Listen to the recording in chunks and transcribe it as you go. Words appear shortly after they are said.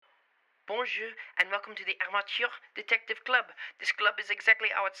bonjour, and welcome to the Amateur Detective Club. This club is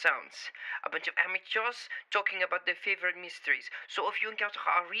exactly how it sounds. A bunch of amateurs talking about their favorite mysteries. So if you encounter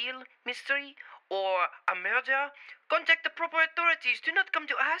a real mystery or a murder, contact the proper authorities. Do not come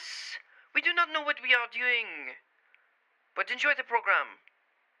to us. We do not know what we are doing. But enjoy the program.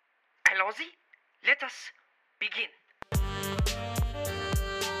 Allons-y. Let us begin.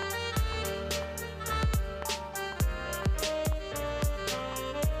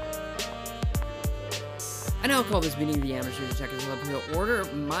 I now call this meeting the Amateur Detective Club to order.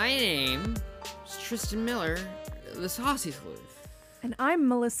 My name is Tristan Miller, the Saucy Sleuth. And I'm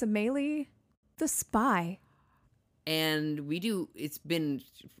Melissa Maley, the spy. And it's been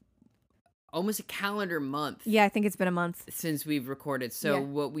almost a calendar month. Yeah, I think it's been a month since we've recorded. So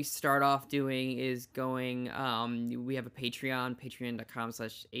what we start off doing is going, we have a Patreon,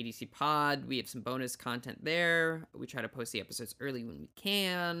 patreon.com/ADCpod. We have some bonus content there. We try to post the episodes early when we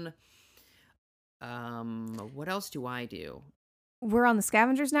can. What else do I do? We're on the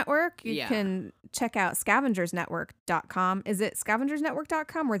Scavengers Network. You Yeah. can check out scavengersnetwork.com. Is it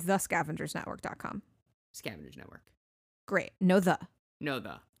scavengersnetwork.com or thescavengersnetwork.com? Scavengers Network. Great. No the. No,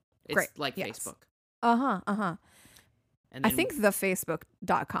 it's Great. like Yes. Facebook. Uh-huh. And I then think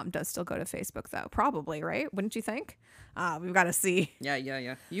thefacebook.com does still go to Facebook, though. Probably, right? Wouldn't you think? We've got to see. Yeah.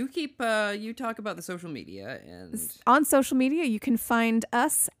 You talk about the social media and On social media, you can find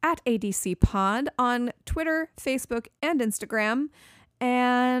us at ADC Pod on Twitter, Facebook, and Instagram,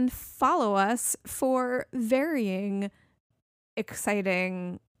 and follow us for varying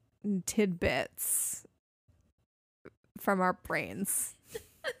exciting tidbits from our brains.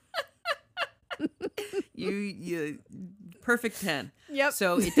 you perfect 10. Yep.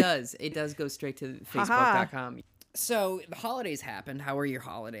 So it does go straight to facebook.com. So the holidays happened. How were your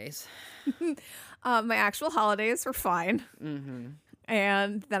holidays? My actual holidays were fine. Mm-hmm.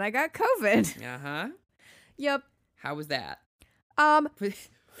 And then I got COVID. Uh-huh. Yep. How was that?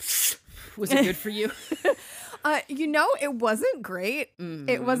 Was Was it good for you? It wasn't great. Mm-hmm.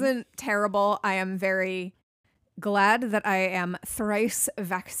 It wasn't terrible. I am very glad that I am thrice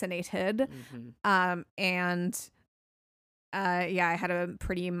vaccinated. Mm-hmm. I had a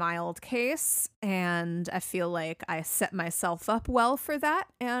pretty mild case, and I feel like I set myself up well for that.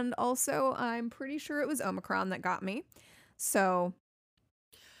 And also, I'm pretty sure it was Omicron that got me. So,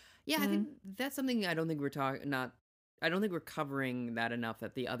 Yeah, I think that's something I don't think we're covering that enough,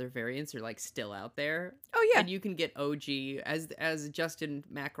 that the other variants are like still out there. oh yeah, And you can get OG, as Justin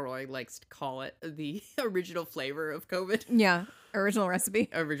McElroy likes to call it, the original flavor of COVID. yeah, original recipe.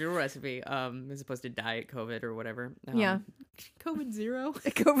 Original recipe, as opposed to diet COVID or whatever. Yeah. COVID zero.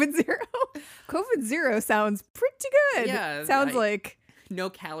 COVID zero. COVID zero sounds pretty good. Yeah, sounds like No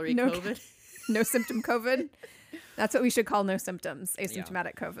calorie No COVID. no symptom COVID. That's what we should call no symptoms,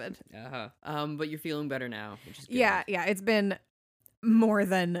 asymptomatic COVID. But you're feeling better now, which is good. Yeah. It's been more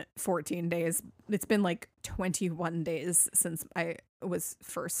than 14 days. It's been like 21 days since I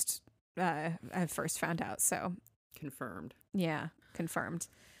first found out. So Confirmed. yeah, confirmed.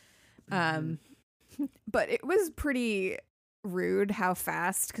 Mm-hmm. But it was pretty rude how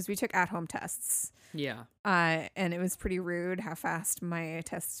fast, because we took at-home tests. Yeah. And it was pretty rude how fast my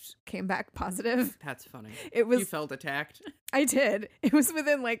test came back positive. That's funny. It was. You felt attacked. I did. It was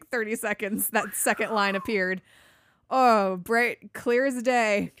within like 30 seconds that second line appeared. Oh, bright, clear as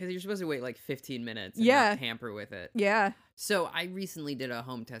day. Because you're supposed to wait like 15 minutes and Yeah. not tamper with it. Yeah. So I recently did a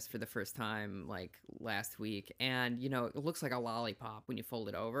home test for the first time, like last week, and it looks like a lollipop when you fold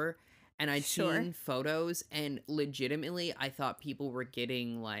it over. And I'd seen photos, and legitimately, I thought people were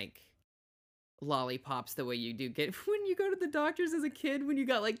getting like lollipops the way you do get when you go to the doctors as a kid when you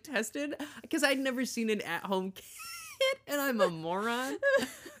got like tested, because I'd never seen an at-home kit, and I'm a moron.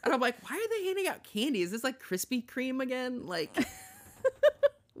 And I'm like, why are they handing out candy? Is this like Krispy Kreme again? Like,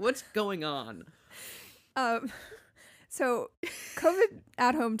 what's going on? So COVID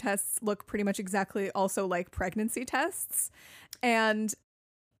at-home tests look pretty much exactly also like pregnancy tests. And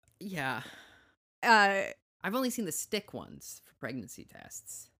Yeah. I've only seen the stick ones for pregnancy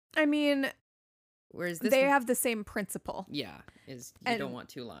tests. I mean, Whereas this they one, have the same principle. yeah, is you And- don't want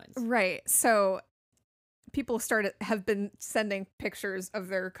two lines. Right. So people have been sending pictures of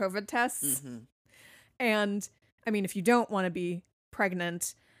their COVID tests. Mm-hmm. And I mean, if you don't want to be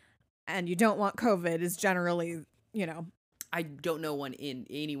pregnant and you don't want COVID, is generally, I don't know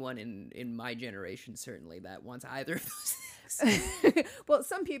anyone in my generation, certainly, that wants either of those things. well,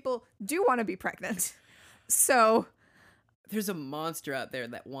 some people do want to be pregnant. So There's a monster out there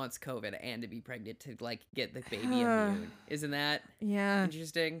that wants COVID and to be pregnant to like get the baby immune. Isn't that yeah,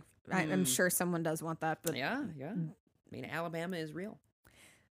 interesting? I'm sure someone does want that, but Yeah. I mean, Alabama is real.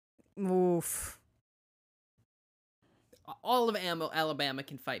 Oof. All of Alabama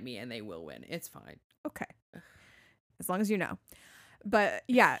can fight me, and they will win. It's fine. Okay. As long as you know. But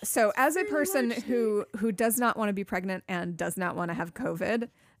yeah, so as a person who does not want to be pregnant and does not want to have COVID,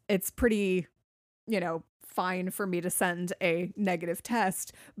 it's pretty, fine for me to send a negative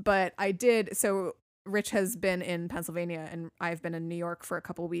test. But I did. So Rich has been in Pennsylvania and I've been in New York for a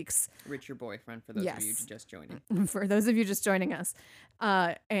couple weeks. Rich, your boyfriend, for those of you just joining. For those of you just joining us.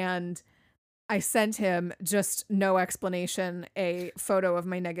 And I sent him, just no explanation, a photo of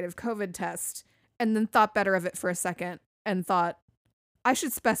my negative COVID test, and then thought better of it for a second and thought, I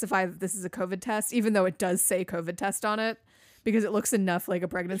should specify that this is a COVID test, even though it does say COVID test on it, because it looks enough like a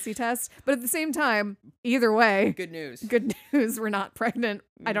pregnancy test. But at the same time, either way, good news. Good news. We're not pregnant.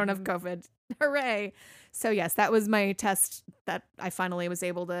 I don't have COVID. Hooray. So yes, that was my test that I finally was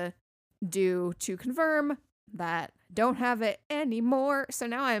able to do to confirm that I don't have it anymore. So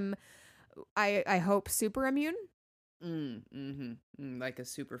now I hope super immune. Like a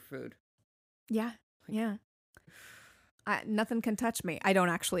superfood. Yeah. Yeah. Nothing can touch me. I don't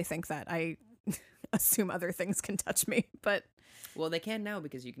actually think that. I assume other things can touch me, but well, they can now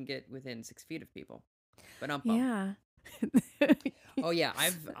because you can get within 6 feet of people. But yeah. Oh yeah,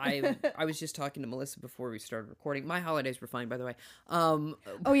 I was just talking to Melissa before we started recording. My holidays were fine, by the way. Oh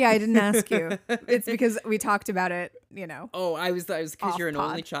yeah, I didn't ask you. It's because we talked about it, Oh, I was because you're an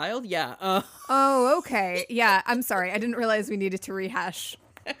only child. Yeah. Oh, okay. Yeah, I'm sorry. I didn't realize we needed to rehash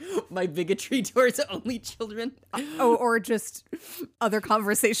my bigotry towards only children. Or just other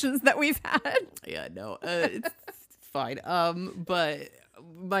conversations that we've had. Yeah, no, it's fine. But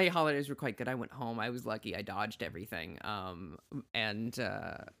my holidays were quite good. I went home. I was lucky. I dodged everything. And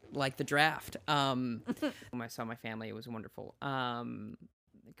like the draft. When I saw my family, it was wonderful.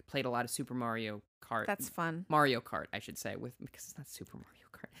 Played a lot of Super Mario Kart. That's fun. Mario Kart, I should say, because it's not Super Mario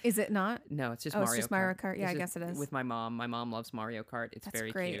Kart. Is it not? No, it's just Mario Mario Kart. It's just Mario Kart. Yeah, I guess it is. With my mom. My mom loves Mario Kart. It's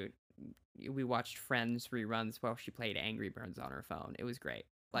very cute. We watched Friends reruns while she played Angry Birds on her phone. It was great.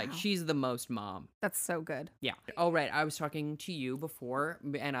 Like, she's the most mom. That's so good. Yeah. Oh, right. I was talking to you before,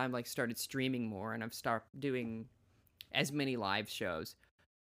 and I'm like started streaming more, and I've started doing as many live shows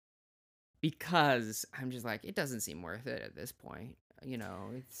because I'm just like, it doesn't seem worth it at this point.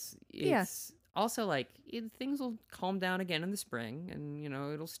 It's also like things will calm down again in the spring, and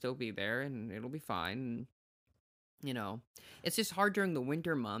it'll still be there, and it'll be fine. And, it's just hard during the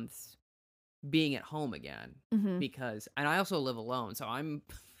winter months being at home again because, and I also live alone, so I'm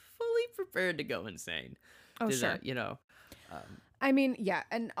fully prepared to go insane. Oh, sure. I mean, yeah,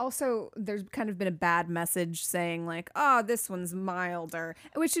 and also there's kind of been a bad message saying like, oh, this one's milder,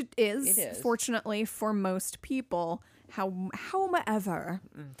 which it is. Fortunately for most people. However,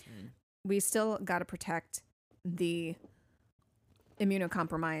 we still got to protect the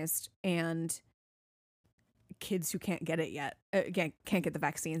immunocompromised and kids who can't get it yet, can't get the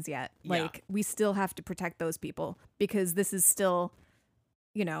vaccines yet. Like, we still have to protect those people because this is still,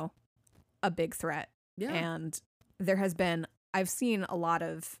 a big threat. Yeah. And I've seen a lot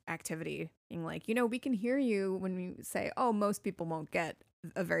of activity being like, we can hear you when we say, oh, most people won't get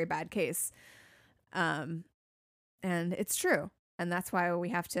a very bad case. And it's true. And that's why we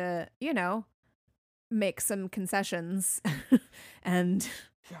have to, make some concessions and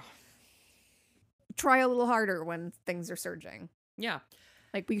try a little harder when things are surging. Yeah.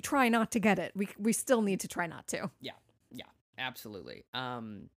 Like, we try not to get it. We still need to try not to. Yeah. Yeah, absolutely.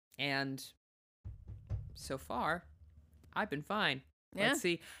 And so far, I've been fine. Yeah. Let's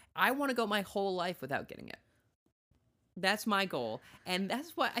see. I want to go my whole life without getting it. That's my goal. And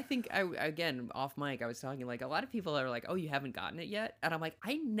that's what I think, again, off mic, I was talking, like, a lot of people are like, oh, you haven't gotten it yet? And I'm like,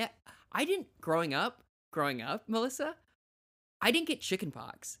 I didn't, growing up, Melissa, I didn't get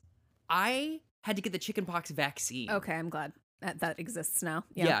chickenpox. I had to get the chickenpox vaccine. Okay, I'm glad that exists now.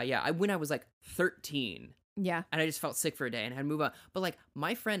 Yeah. When I was like 13. Yeah. And I just felt sick for a day and had to move on. But like,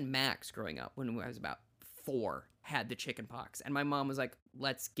 my friend Max, growing up, when I was about 4, had the chickenpox. And my mom was like,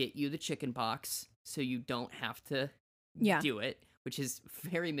 let's get you the chickenpox so you don't have to do it, which is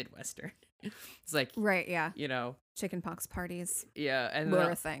very Midwestern. It's like, right, yeah. Chickenpox parties. Yeah. And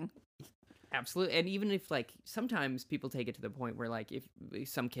were a thing. Absolutely. And even if, like, sometimes people take it to the point where, like, if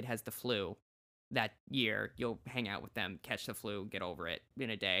some kid has the flu that year, you'll hang out with them, catch the flu, get over it in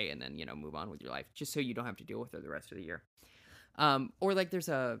a day, and then, move on with your life, just so you don't have to deal with it the rest of the year. Or, like, there's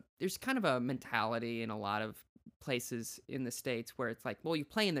kind of a mentality in a lot of places in the States where it's like, well, you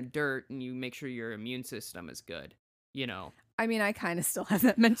play in the dirt and you make sure your immune system is good, I mean, I kind of still have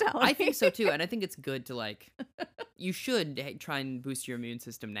that mentality. I think so too, and I think it's good to, like, you should try and boost your immune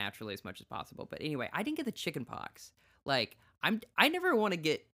system naturally as much as possible. But anyway, I didn't get the chickenpox. Like, I never want to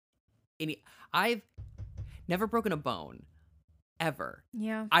get I've never broken a bone ever.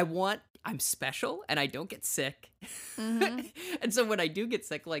 Yeah. I'm special and I don't get sick. Mhm. And so when I do get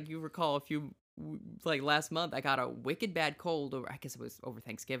sick, like you recall last month, I got a wicked bad cold I guess it was over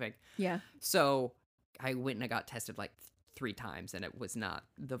Thanksgiving. Yeah. So I went and I got tested like 3 times and it was not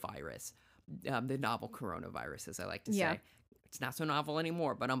the virus. The novel coronavirus, as I like to say. It's not so novel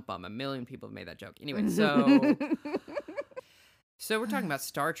anymore, but a million people have made that joke. Anyway, so we're talking about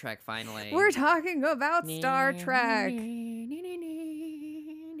Star Trek finally. We're talking about Star Trek. Do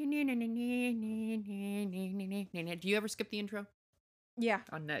you ever skip the intro? Yeah.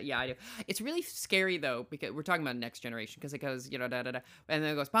 Yeah, I do. It's really scary though because we're talking about Next Generation because it goes, da da da, and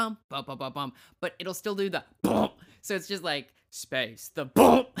then it goes bum bum bum bum bum, but it'll still do the boom. So it's just like space, the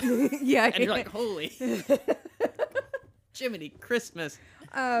boom. Yeah. And you're like, holy, Jiminy Christmas.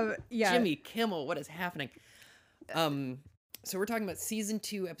 Yeah. Jimmy Kimmel, what is happening? So we're talking about season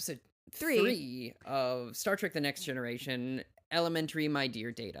 2, episode 3 of Star Trek: The Next Generation, Elementary, My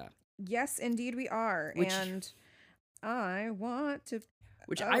Dear Data. Yes, indeed we are. And I want to...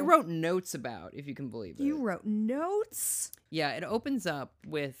 Which I wrote notes about, if you can believe it. You wrote notes? Yeah, it opens up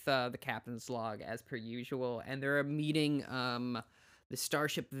with the captain's log, as per usual, and they're meeting the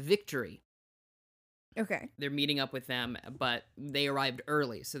starship Victory. Okay. They're meeting up with them, but they arrived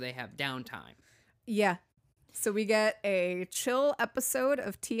early, so they have downtime. Yeah. So we get a chill episode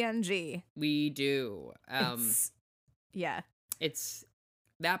of TNG. We do. It's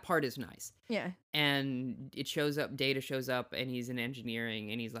that part is nice. Yeah. And it shows up, Data shows up, and he's in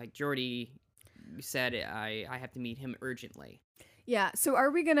engineering, and he's like, Geordi said I have to meet him urgently. Yeah. So are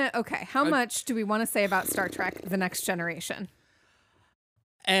we gonna... Okay. How much do we want to say about Star Trek: The Next Generation?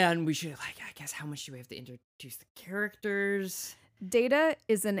 And we should, I guess, how much do we have to introduce the characters? Data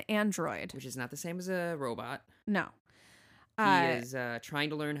is an android. Which is not the same as a robot. No. He is trying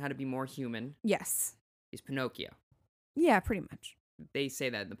to learn how to be more human. Yes. He's Pinocchio. Yeah, pretty much. They say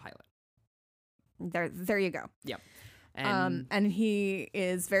that in the pilot. There you go. Yep. And he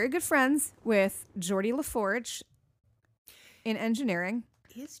is very good friends with Geordi LaForge in engineering.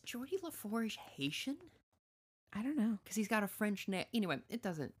 Is Geordi LaForge Haitian? I don't know. Because he's got a French name. Anyway, it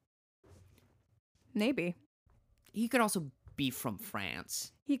doesn't. Maybe. He could also be from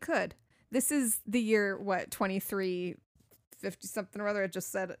France. He could. This is the year, 2350 something or other. I just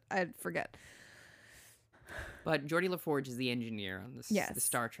said, I forget. But Geordi LaForge is the engineer on the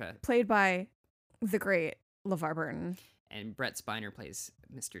Star Trek. Played by the great LeVar Burton. And Brett Spiner plays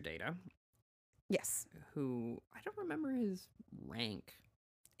Mr. Data. Yes. Who, I don't remember his rank.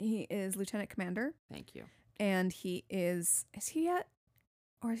 He is Lieutenant Commander. Thank you. And he is he yet?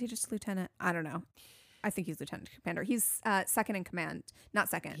 Or is he just Lieutenant? I don't know. I think he's Lieutenant Commander. He's second in command. Not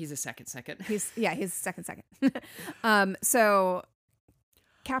second. He's a second. He's second. So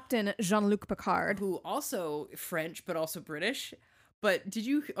Captain Jean-Luc Picard. Who also French, but also British. But did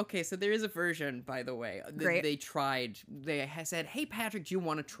you... Okay, so there is a version, by the way. Great. They tried... They said, hey, Patrick, do you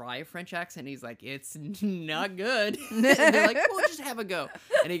want to try a French accent? And he's like, it's not good. And they're like, well, just have a go.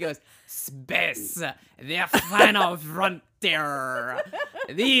 And he goes, space, the final frontier.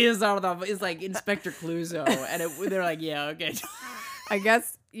 These are the... It's like Inspector Clouseau. And they're like, yeah, okay. I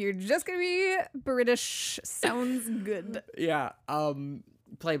guess you're just going to be British. Sounds good. Yeah.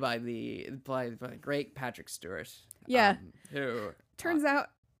 Played by great Patrick Stewart. Yeah. Who... Turns out,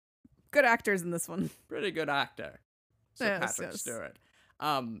 good actors in this one. Pretty good actor. So Yes, Patrick yes. Stewart.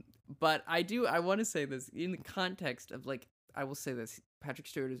 But I want to say this in the context of, I will say this. Patrick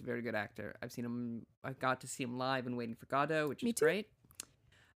Stewart is a very good actor. I got to see him live in Waiting for Godot, which Me is too. great.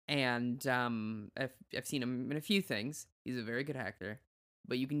 And I've seen him in a few things. He's a very good actor.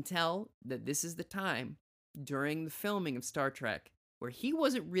 But you can tell that this is the time during the filming of Star Trek where he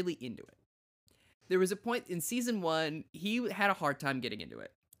wasn't really into it. There was a point in season 1, he had a hard time getting into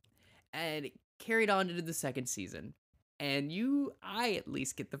it. And it carried on into the second season. And I at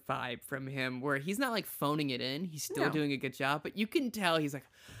least get the vibe from him where he's not phoning it in. He's still doing a good job, but you can tell he's like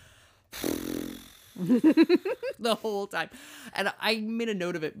the whole time. And I made a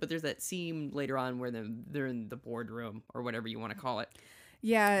note of it, but there's that scene later on where they're in the boardroom or whatever you want to call it.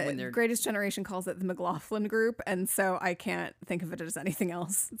 Yeah, Greatest Generation calls it the McLaughlin Group, and so I can't think of it as anything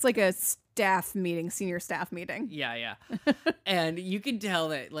else. It's like a staff meeting, senior staff meeting. Yeah. And you can tell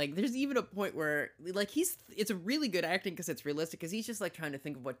that, there's even a point where, it's a really good acting because it's realistic, because he's just, trying to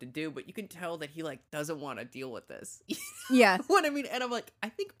think of what to do, but you can tell that he, doesn't want to deal with this. Yeah. What I mean? And I'm like, I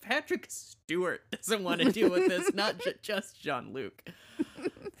think Patrick Stewart doesn't want to deal with this, not just Jean-Luc.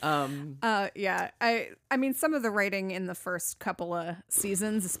 Yeah. I mean, some of the writing in the first couple of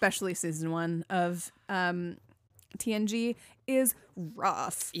seasons, especially season 1 of TNG is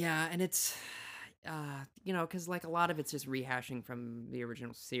rough. Yeah, and it's, because like a lot of it's just rehashing from the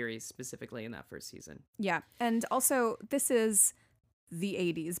original series, specifically in that first season. Yeah. And also, this is the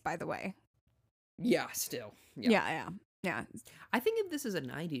 80s, by the way. Yeah, still. Yeah. I think this is a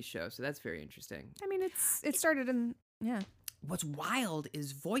 90s show, so that's very interesting. I mean, it started in, What's wild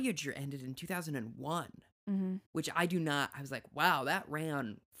is Voyager ended in 2001, which I was like, wow, that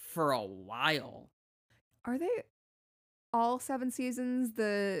ran for a while. Are they all 7 seasons,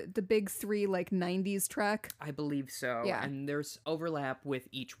 the big 3 like 90s trek? I believe so. Yeah. And there's overlap with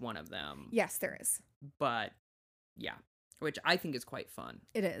each one of them. Yes, there is. But yeah, which I think is quite fun.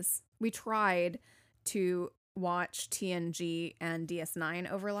 It is. We tried to watch TNG and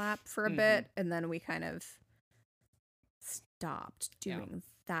DS9 overlap for a bit, and then we kind of stopped doing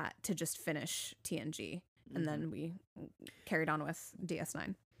that to just finish TNG. And then we carried on with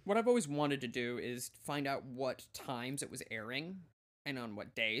DS9. What I've always wanted to do is find out what times it was airing and on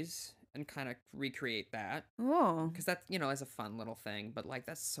what days and kind of recreate that. Oh. Because that's, is a fun little thing, but like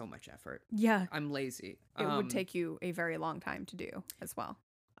that's so much effort. Yeah. I'm lazy. It would take you a very long time to do as well.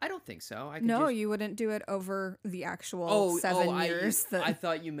 I don't think so. You wouldn't do it over the actual 7 years. I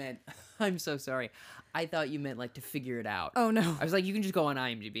thought you meant, I'm so sorry. I thought you meant like to figure it out. Oh, no. I was like, you can just go on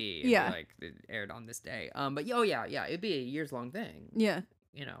IMDb and be like, it aired on this day. But it'd be a years long thing. Yeah.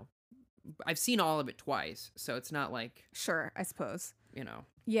 I've seen all of it twice, so it's not like... Sure, I suppose.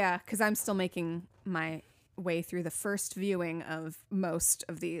 Yeah, because I'm still making my way through the first viewing of most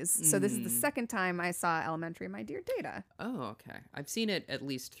of these. So this is the second time I saw Elementary, My Dear Data. Oh, okay. I've seen it at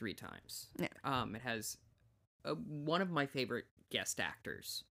least 3 times. Yeah. It has one of my favorite guest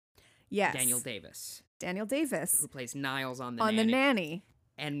actors. Yes. Daniel Davis. Who plays Niles on The Nanny.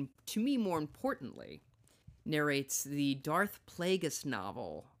 And to me, more importantly, narrates the Darth Plagueis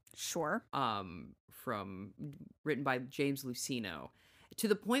novel. Sure. Written by James Luceno. To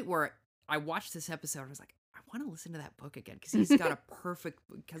the point where I watched this episode and I was like, I want to listen to that book again because he's got a perfect,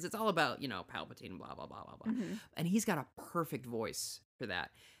 because it's all about, Palpatine, blah, blah, blah, blah, blah. And he's got a perfect voice for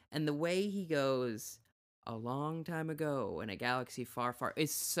that. And the way he goes, a long time ago in a galaxy far, far,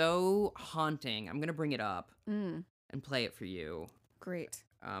 is so haunting. I'm going to bring it up and play it for you. Great.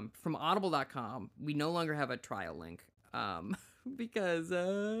 From audible.com. We no longer have a trial link because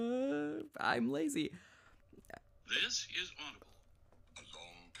I'm lazy. This is Audible. A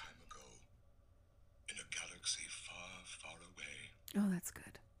long time ago, in a galaxy far, far away. Oh, that's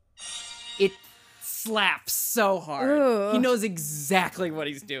good. It slaps so hard. Ooh. He knows exactly what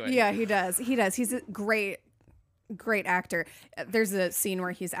he's doing. Yeah, he does. He's a great actor. There's a scene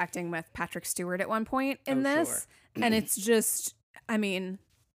where he's acting with Patrick Stewart at one point in this. Sure. And it's just, I mean,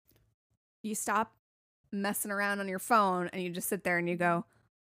 you stop messing around on your phone and you just sit there and you go,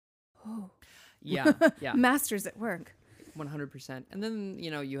 oh. Yeah. Masters at work. 100%. And then,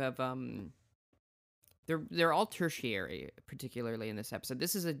 you have they're all tertiary, particularly in this episode.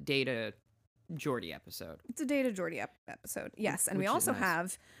 This is a Data Geordi episode. It's a Data Geordi episode. Yes, and we also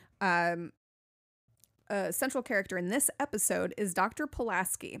have a central character in this episode is Dr.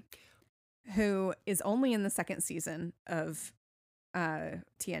 Pulaski, who is only in the 2nd season of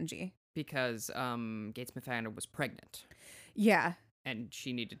TNG. Because Gates McFadden was pregnant. Yeah. And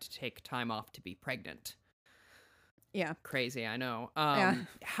she needed to take time off to be pregnant. Yeah. Crazy, I know.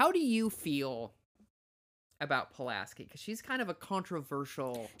 How do you feel about Pulaski? Because she's kind of a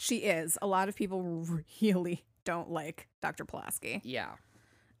controversial... She is. A lot of people really don't like Dr. Pulaski. Yeah.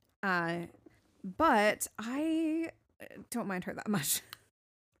 But I don't mind her that much.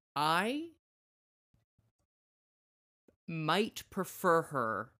 I might prefer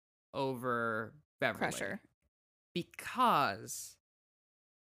her over Beverly. Crusher. Because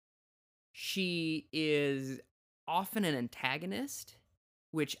she is often an antagonist,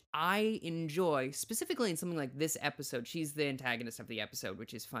 which I enjoy, specifically in something like this episode. She's the antagonist of the episode,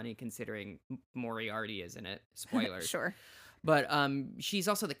 which is funny considering Moriarty is in it. Spoilers. Sure. But she's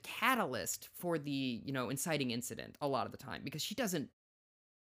also the catalyst for the, inciting incident a lot of the time because she doesn't,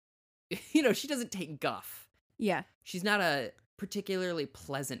 she doesn't take guff. Yeah. She's not a particularly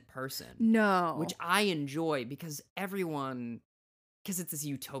pleasant person. No. Which I enjoy because because it's this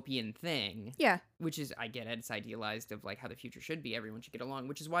utopian thing. Yeah. Which is, I get it, it's idealized of like how the future should be. Everyone should get along,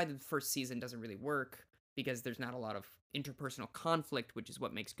 which is why the first season doesn't really work because there's not a lot of interpersonal conflict, which is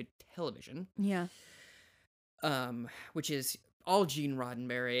what makes good television. Yeah. Which is all Gene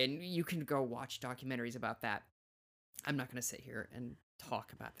Roddenberry, and you can go watch documentaries about that. I'm not going to sit here and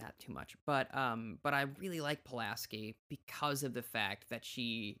talk about that too much, but I really like Pulaski because of the fact that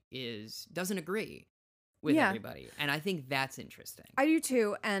she doesn't agree with everybody, and I think that's interesting. I do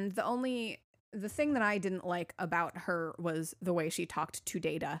too, and the only the thing that I didn't like about her was the way she talked to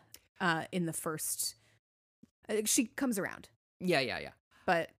Data in the first. She comes around, Yeah.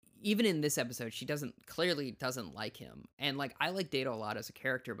 but Even in this episode, she clearly doesn't like him. And like I like Data a lot as a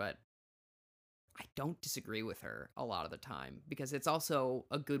character, but I don't disagree with her a lot of the time because it's also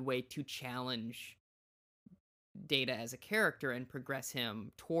a good way to challenge Data as a character and progress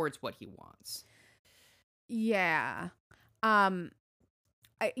him towards what he wants. yeah.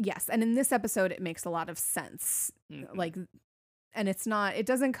 Yes, and in this episode it makes a lot of sense. Mhm. Like, and it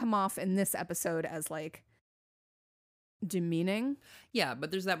doesn't come off in this episode as like demeaning. Yeah,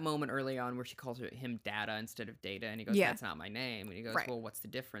 but there's that moment early on where she calls him Data instead of Data, and he goes, Yeah. "That's not my name." And he goes, Right. "Well, what's the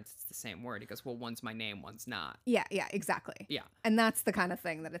difference? It's the same word." He goes, "Well, one's my name, one's not." Yeah, exactly. Yeah. And that's the kind of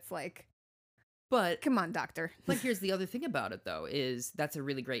thing that it's like, But come on, doctor. here's the other thing about it, though, is that's a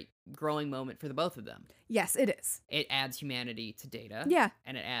really great growing moment for the both of them. Yes, it is. It adds humanity to Data. Yeah,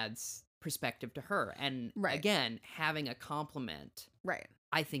 And it adds perspective to her. And Right. again, having a compliment, right.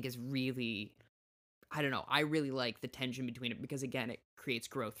 I think is really, I don't know, I really like the tension between it because, again, it creates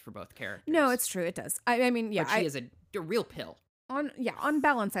growth for both characters. No, it's true. It does. I mean, yeah. But she is a real pill. On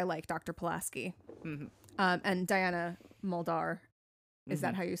balance, I like Dr. Pulaski. Mm-hmm. And Diana Muldaur. Is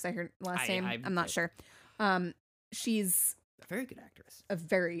that how you say her last name? I'm not sure. She's A very good actress. a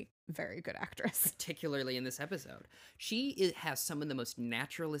very, very good actress. Particularly in this episode. Has some of the most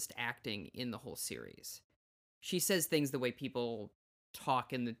naturalist acting in the whole series. She says things the way people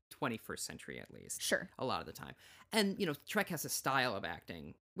talk in the 21st century, at least. Sure. A lot of the time. And, Trek has a style of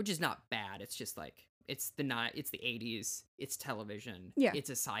acting, which is not bad. It's just like, it's the 80s, it's television, Yeah. it's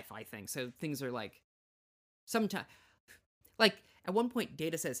a sci-fi thing. So things are like, sometimes, like, at one point,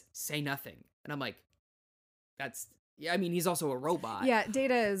 Data says, "Say nothing." And I'm like, yeah, I mean, he's also a robot. Yeah,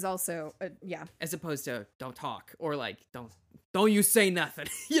 Data is also, yeah. As opposed to, don't talk, or like, don't you say nothing.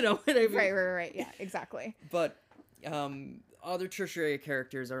 You know what I mean? Right. Yeah, exactly. But, other tertiary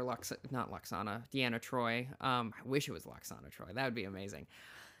characters are not Loxana, Deanna Troi. I wish it was Loxana Troi. That would be amazing.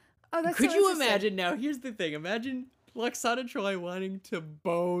 Oh, that's Could so you interesting. imagine now? Here's the thing. Imagine Loxana Troi wanting to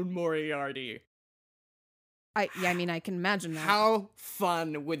bone Moriarty. I mean, I can imagine that. How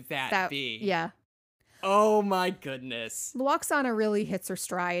fun would that be? Yeah. Oh my goodness. Loxana really hits her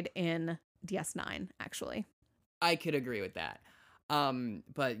stride in DS9, actually. I could agree with that.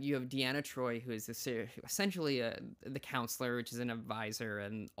 But you have Deanna Troi, who is essentially the counselor, which is an advisor,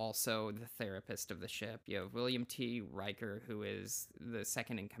 and also the therapist of the ship. You have William T. Riker, who is the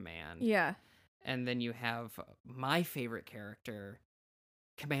second in command. Yeah. And then you have my favorite character,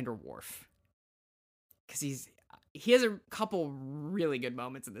 Commander Worf. Because he has a couple really good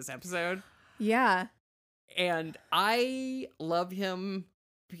moments in this episode. Yeah. And I love him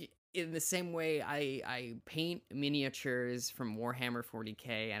in the same way I paint miniatures from Warhammer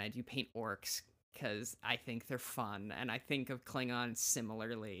 40K, and I do paint orcs because I think they're fun, and I think of Klingons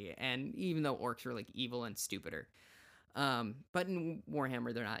similarly, and even though orcs are like evil and stupider. But in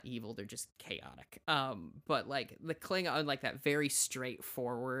Warhammer, they're not evil, they're just chaotic. But like the Klingon, like that very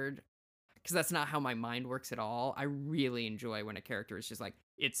straightforward, because that's not how my mind works at all. I really enjoy when a character is just like,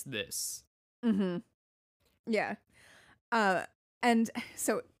 it's this. Mm-hmm. Yeah. And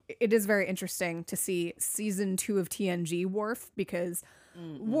so it is very interesting to see season 2 of TNG Worf, because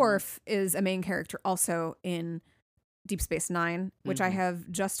Worf is a main character also in Deep Space Nine, which I have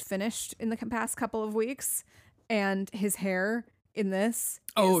just finished in the past couple of weeks. And his hair in this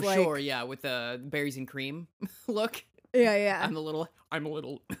is like, sure, yeah, with the berries and cream look. Yeah. I'm a little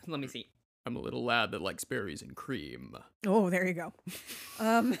let me see. I'm a little lad that likes berries and cream. Oh, there you go.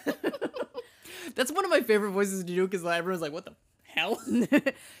 That's one of my favorite voices to do, because everyone's like, what the hell?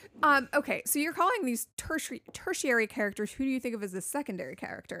 Okay, so you're calling these tertiary characters. Who do you think of as the secondary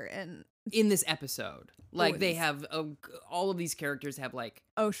character? And In this episode, like, in they this- have all of these characters have like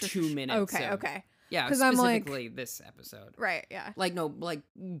oh, sure, 2 minutes. Okay. Yeah, 'Cause I'm like- specifically this episode. Right, yeah. Like, no, like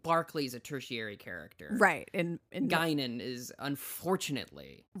Barclay's a tertiary character. Right. In Guinan is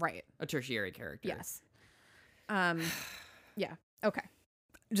unfortunately right. a tertiary character. Yes. Yeah. Okay.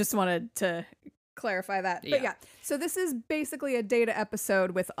 Just wanted to clarify that. But Yeah. yeah. So this is basically a Data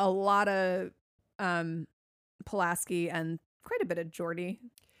episode with a lot of Pulaski and quite a bit of Geordi.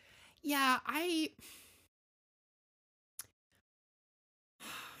 Yeah, I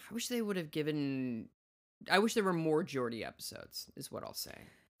wish they would have given. I wish there were more Geordi episodes, is what I'll say.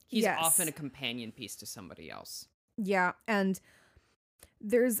 He's Yes. often a companion piece to somebody else. Yeah, and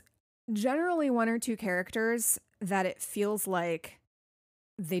there's generally 1 or 2 characters that it feels like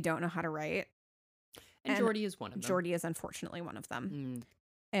they don't know how to write. And And Geordi is one of them. Geordi is unfortunately one of them. Mm.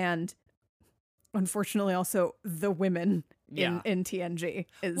 And unfortunately also the women in TNG.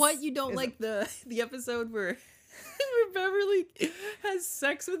 What, you don't like the episode where Beverly has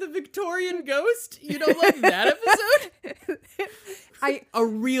sex with a Victorian ghost? You don't like that episode? A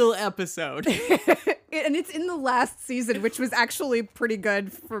real episode. And it's in the last season, which was actually pretty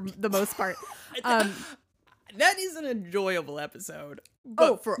good for the most part. That is an enjoyable episode,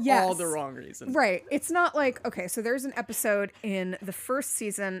 but for all the wrong reasons. Right. It's not like, okay, so there's an episode in the first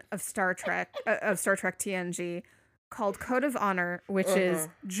season of Star Trek TNG called Code of Honor, which is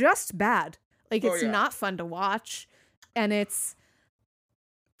just bad. Like, it's not fun to watch, and it's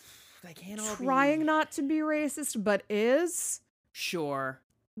trying not to be racist, but is. Sure.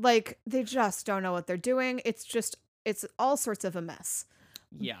 Like, they just don't know what they're doing. It's all sorts of a mess.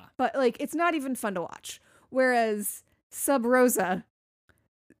 Yeah. But, like, it's not even fun to watch. Whereas Sub Rosa,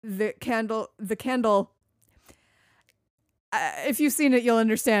 the candle, if you've seen it, you'll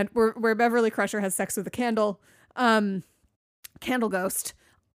understand, where Beverly Crusher has sex with a candle ghost.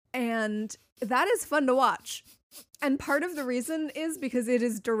 And that is fun to watch. And part of the reason is because it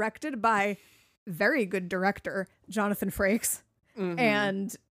is directed by very good director, Jonathan Frakes. Mm-hmm.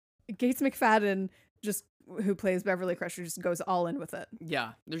 And Gates McFadden, who plays Beverly Crusher, just goes all in with it.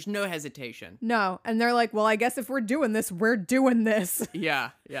 Yeah, there's no hesitation. No, and they're like, well, I guess if we're doing this, we're doing this. Yeah.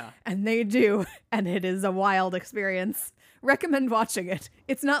 And they do, and it is a wild experience. Recommend watching it.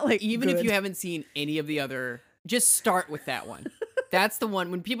 It's not like even good. if you haven't seen any of the other, just start with that one. That's the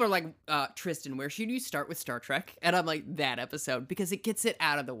one when people are like, Tristan, where should you start with Star Trek? And I'm like, that episode, because it gets it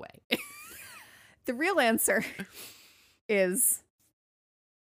out of the way. The real answer is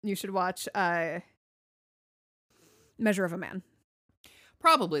you should watch Measure of a Man.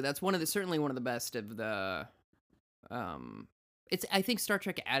 Probably. That's certainly one of the best of the I think Star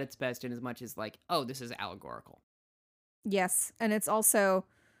Trek at its best in as much as like, oh, this is allegorical. Yes, and it's also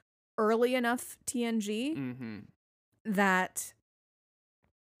early enough TNG that,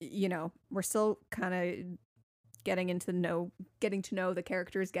 you know, we're still kind of getting to know the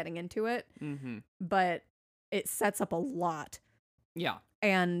characters, getting into it, but it sets up a lot. Yeah,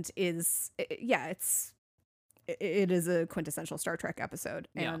 and it is a quintessential Star Trek episode,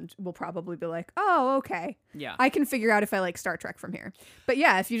 and we'll probably be like, oh, okay. Yeah. I can figure out if I like Star Trek from here. But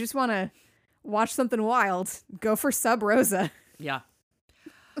yeah, if you just want to watch something wild, go for Sub Rosa. Yeah.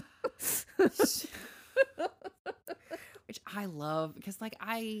 Which I love, because like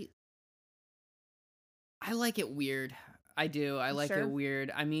I like it weird. I do. I like it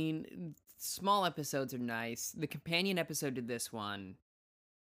weird. I mean, small episodes are nice. The companion episode to this one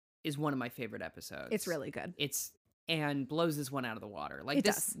is one of my favorite episodes. It's really good. And blows this one out of the water. Like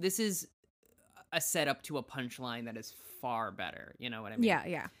this is a setup to a punchline that is far better. You know what I mean?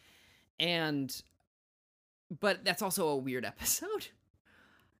 Yeah. But that's also a weird episode.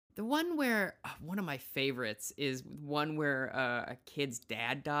 The one where one of my favorites is one where a kid's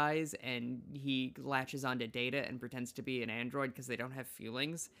dad dies and he latches onto Data and pretends to be an android because they don't have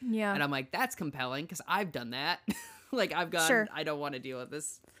feelings. Yeah. And I'm like, that's compelling because I've done that. Like I've gone, I don't want to deal with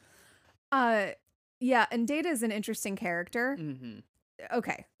this. Yeah, and Data is an interesting character.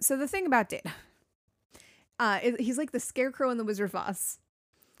 Okay, so the thing about Data, he's like the Scarecrow in the Wizard of Oz,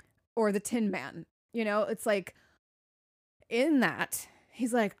 or the Tin Man. You know, it's like in that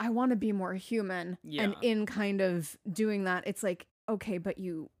he's like, I want to be more human, and in kind of doing that, it's like, okay, but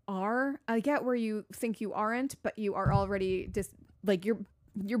you are. I get where you think you aren't, but you are already like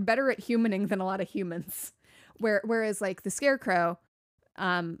you're better at humaning than a lot of humans. Whereas like the Scarecrow,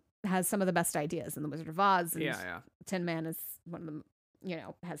 has some of the best ideas in the Wizard of Oz. And Tin Man is one of them, you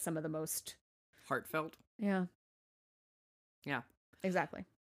know, has some of the most heartfelt. Yeah. Yeah. Exactly.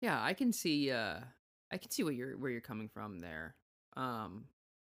 Yeah, I can see where you're coming from there.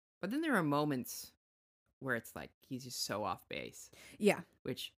 But then there are moments where it's like he's just so off base. Yeah.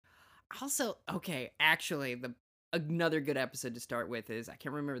 Which also, okay, actually another good episode to start with is, I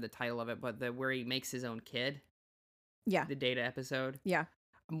can't remember the title of it, but where he makes his own kid. Yeah. The Data episode. Yeah.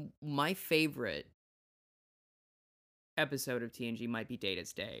 My favorite episode of TNG might be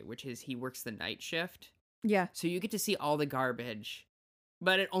Data's Day, which is he works the night shift. Yeah. So you get to see all the garbage,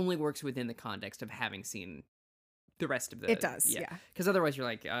 but it only works within the context of having seen the rest of the... It does, yeah. Because otherwise you're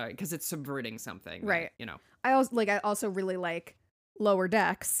like, because it's subverting something. Right. You know. I also really like Lower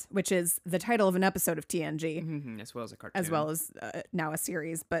Decks, which is the title of an episode of TNG. As well as a cartoon. As well as now a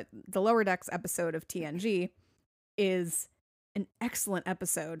series. But the Lower Decks episode of TNG is an excellent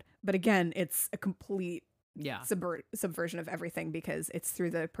episode, but again, it's a complete subversion of everything, because it's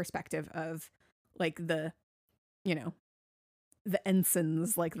through the perspective of like the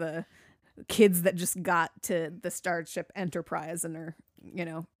ensigns, like the kids that just got to the Starship Enterprise and are, you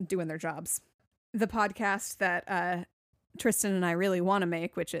know, doing their jobs. The podcast that Tristan and I really want to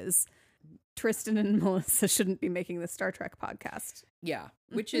make, which is Tristan and Melissa shouldn't be making the Star Trek podcast. Yeah,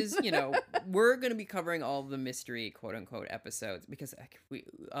 which is, we're going to be covering all of the mystery, quote unquote, episodes because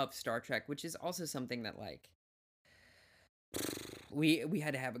of Star Trek, which is also something that, like, we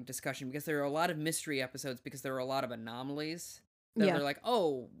had to have a discussion because there are a lot of mystery episodes because there are a lot of anomalies. They're like,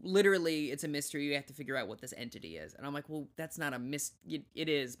 oh, literally, it's a mystery. You have to figure out what this entity is. And I'm like, well, that's not a it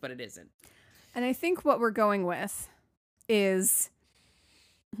is, but it isn't. And I think what we're going with is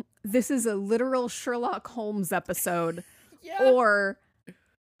this is a literal Sherlock Holmes episode, or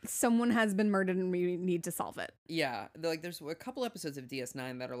someone has been murdered and we need to solve it. Yeah, like there's a couple episodes of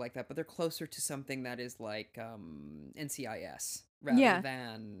DS9 that are like that, but they're closer to something that is like NCIS rather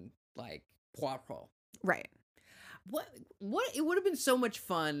than like Poirot. Right. What it would have been so much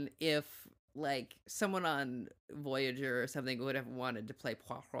fun if like someone on Voyager or something would have wanted to play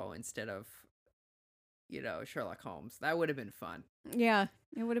Poirot instead of Sherlock Holmes. That would have been fun. Yeah,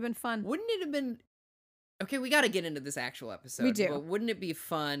 it would have been fun. Wouldn't it have been okay, we got to get into this actual episode. We do. But wouldn't it be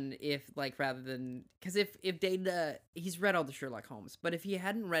fun if, like, rather than... Because if Data... He's read all the Sherlock Holmes, but if he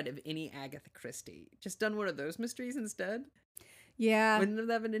hadn't read of any Agatha Christie, just done one of those mysteries instead? Yeah. Wouldn't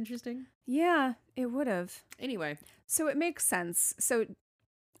that have been interesting? Yeah, it would have. Anyway. So it makes sense. So,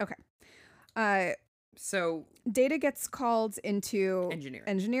 okay. So... Data gets called into...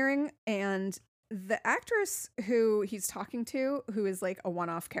 Engineering, and the actress who he's talking to, who is, like, a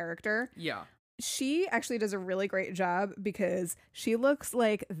one-off character... Yeah. She actually does a really great job because she looks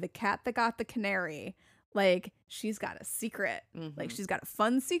like the cat that got the canary. Like, she's got a secret. Mm-hmm. Like, she's got a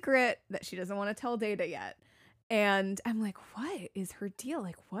fun secret that she doesn't want to tell Data yet. And I'm like, what is her deal?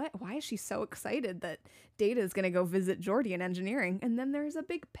 Like, what? Why is she so excited that Data is going to go visit Geordi in engineering? And then there's a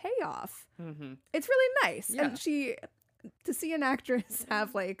big payoff. Mm-hmm. It's really nice. Yeah. And to see an actress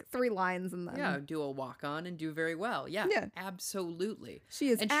have like 3 lines in them. Yeah, do a walk-on and do very well. Yeah, absolutely. She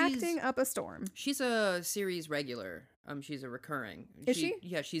is acting up a storm. She's a series regular. She's a recurring. Is she?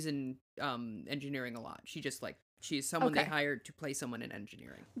 Yeah, she's in engineering a lot. She's someone they hired to play someone in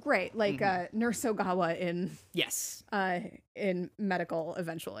engineering. Great, like Nurse Ogawa in in medical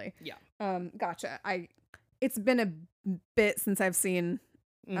eventually. Yeah. Gotcha. It's been a bit since I've seen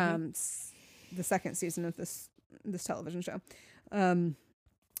the second season of this television show.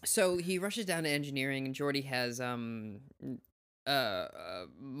 So he rushes down to engineering, and Geordi has a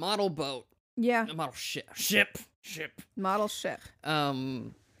model boat. Yeah. A model ship. Model ship.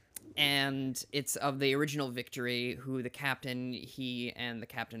 And it's of the original Victory, who he and the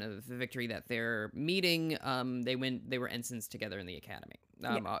captain of the Victory that they're meeting, they were ensigns together in the academy.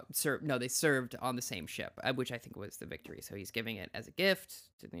 They served on the same ship, which I think was the Victory. So he's giving it as a gift,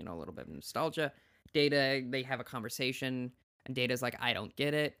 to, a little bit of nostalgia. Data, they have a conversation, and Data's like, I don't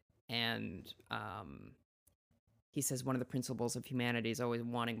get it. And he says one of the principles of humanity is always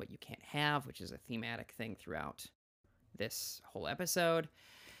wanting what you can't have, which is a thematic thing throughout this whole episode.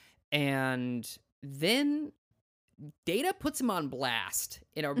 And then Data puts him on blast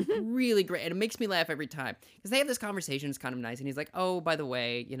in a really great, and it makes me laugh every time, because they have this conversation, it's kind of nice, and he's like, oh, by the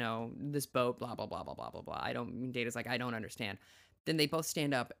way, this boat, blah, blah, blah, blah, blah, blah, blah. Data's like, I don't understand. Then they both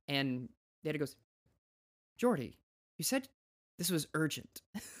stand up, and Data goes, Geordi, you said this was urgent.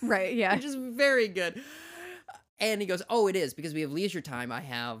 Right, yeah. Which is very good. And he goes, oh, it is, because we have leisure time.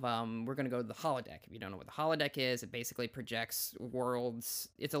 We're going to go to the holodeck. If you don't know what the holodeck is, it basically projects worlds.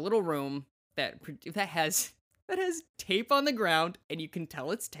 It's a little room that has tape on the ground, and you can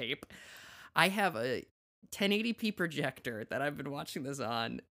tell it's tape. I have a 1080p projector that I've been watching this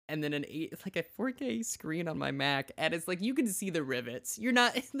on, and then it's like a 4K screen on my Mac, and it's like you can see the rivets. You're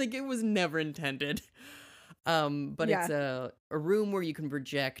not like, it was never intended. But it's a room where you can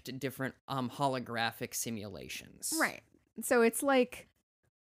project different holographic simulations. Right. So it's like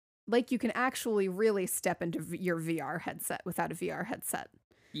you can actually really step into your VR headset without a VR headset.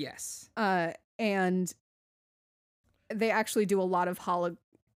 Yes. And they actually do a lot of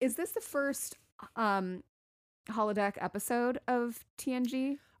Is this the first holodeck episode of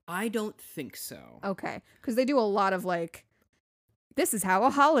TNG? I don't think so. Okay. Because they do a lot of this is how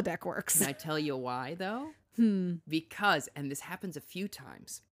a holodeck works. Can I tell you why, though? Because, and this happens a few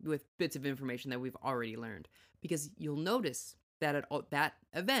times with bits of information that we've already learned, because you'll notice that at that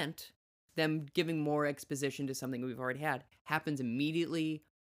event, them giving more exposition to something we've already had happens immediately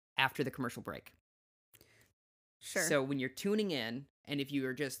after the commercial break. Sure. So when you're tuning in, and if you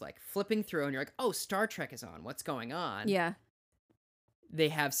are just flipping through and you're like, oh, Star Trek is on, what's going on? Yeah. They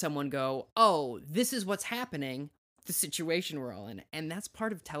have someone go, oh, this is what's happening, the situation we're all in. And that's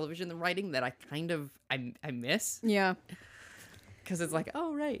part of television, the writing, that I miss. Yeah. Because it's like,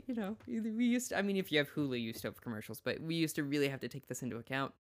 oh, right, we used to, I mean, if you have Hulu, you used to have commercials, but we used to really have to take this into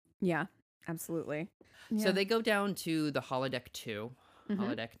account. Yeah, absolutely. So Yeah. they go down to the holodeck 2. Mhm.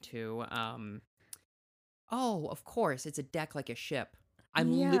 Holodeck 2. Oh, of course, it's a deck like a ship.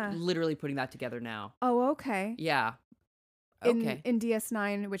 I'm Yeah. literally putting that together now. Oh, okay. Yeah. Okay. In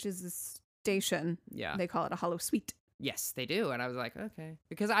DS9, which is the station, Yeah. they call it a holo suite. Yes, they do. And I was like, okay.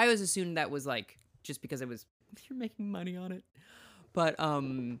 Because I always assumed that was like, just because you're making money on it. But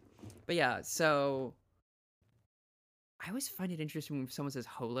yeah, so I always find it interesting when someone says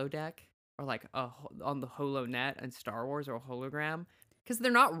holodeck or like on the HoloNet and Star Wars or a hologram. Because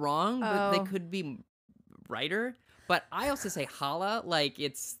they're not wrong, but they could be righter. But I also say hala, like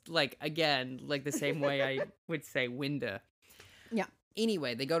it's like, again, like the same way I would say winda. Yeah.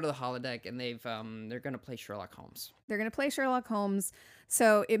 Anyway, they go to the holodeck and they're gonna play Sherlock Holmes. They're going to play Sherlock Holmes.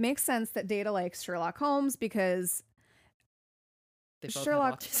 So it makes sense that Data likes Sherlock Holmes because They both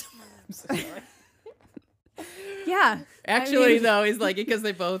Sherlock- have autism. I'm so sorry. yeah. Actually, mean- though, is like because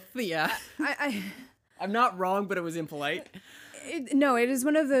they both, yeah. I I'm not wrong, but it was impolite. no, it is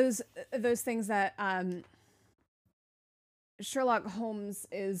one of those things that Sherlock Holmes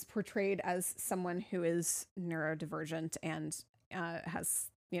is portrayed as someone who is neurodivergent and has,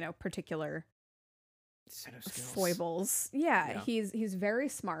 particular Set of skills. foibles. Yeah, Yeah. he's very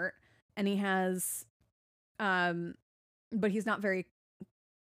smart and he has but he's not very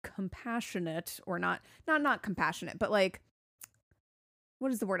compassionate, or not compassionate, but like,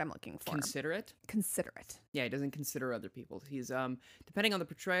 what is the word I'm looking for? Considerate. Considerate. Yeah, he doesn't consider other people. He's depending on the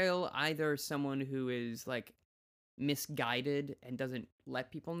portrayal, either someone who is like misguided and doesn't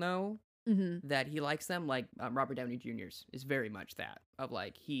let people know Mm-hmm. that he likes them, like Robert Downey Jr.'s is very much that, of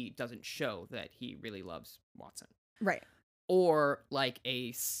like he doesn't show that he really loves Watson. Right. Or like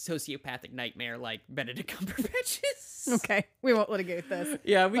a sociopathic nightmare like Benedict Cumberbatch is. Okay, we won't litigate this.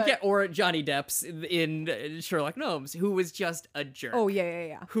 Yeah, we But- get, or Johnny Depp's in Sherlock Holmes, who was just a jerk. Oh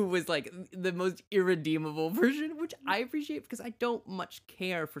yeah. Who was like the most irredeemable version, which I appreciate because I don't much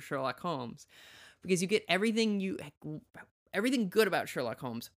care for Sherlock Holmes, because you get everything good about Sherlock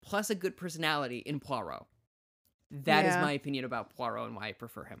Holmes plus a good personality in Poirot. That is Yeah. my opinion about Poirot and why I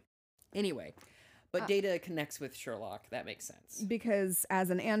prefer him. Anyway, but Data connects with Sherlock. That makes sense. Because as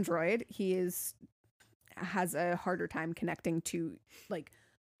an android, he has a harder time connecting to like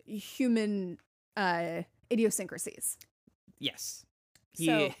human idiosyncrasies. Yes.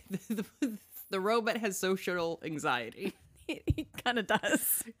 So- The robot has social anxiety. He kind of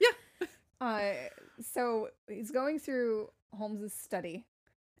does. Yeah. So he's going through Holmes's study,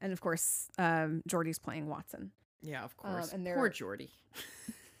 and of course, Geordie's playing Watson. Yeah, of course. and Poor they're- Geordie.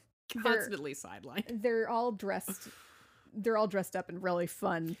 they're- Constantly sidelined. They're all dressed. They're all dressed up in really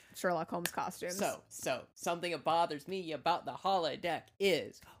fun Sherlock Holmes costumes. So something that bothers me about the holodeck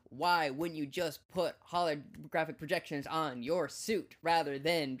is why wouldn't you just put holographic projections on your suit rather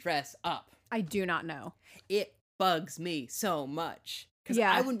than dress up? I do not know. It bugs me so much. Because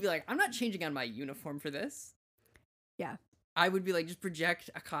Yeah. I wouldn't be like, I'm not changing on my uniform for this. Yeah. I would be like, just project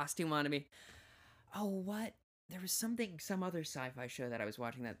a costume onto me. Oh, what? There was some other sci-fi show that I was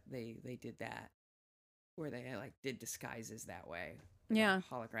watching that they did that. Where they like did disguises that way. Yeah.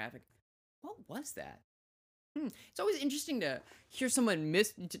 Holographic. What was that? It's always interesting to hear someone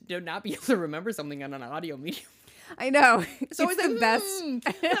to not be able to remember something on an audio medium. I know. It's always the like, best.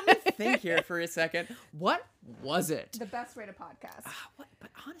 Let me think here for a second. What was it? The best way to podcast. What? But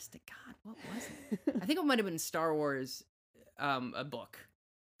honest to God, what was it? I think it might have been Star Wars, a book.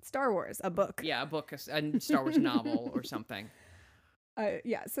 Star Wars, a book. Yeah, a book, a Star Wars novel or something.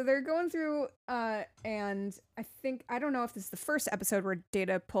 Yeah, so they're going through, and I don't know if this is the first episode where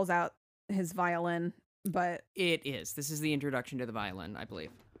Data pulls out his violin, but It is. This is the introduction to the violin, I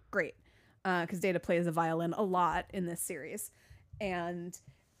believe. great, because Data plays the violin a lot in this series, and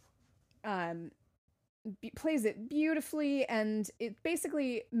plays it beautifully, and it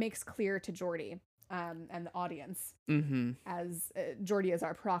basically makes clear to Geordie and the audience, Mm-hmm. as Geordie is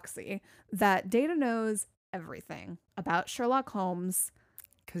our proxy, that Data knows everything about Sherlock Holmes.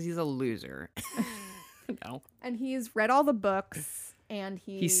 Because he's a loser. No. And he's read all the books, and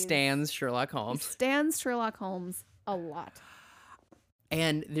He stands Sherlock he Holmes. stands Sherlock Holmes a lot.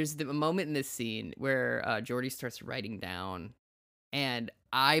 And there's a moment in this scene where Geordie starts writing down, and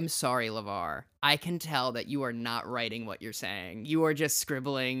I'm sorry, LeVar. I can tell that you are not writing what you're saying. You are just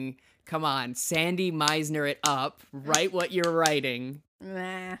scribbling. Come on, Sandy Meisner it up. Write what you're writing.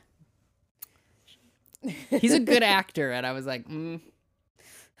 Nah. He's a good actor, and I was like,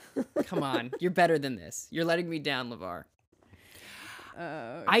 come on, you're better than this. You're letting me down, LeVar.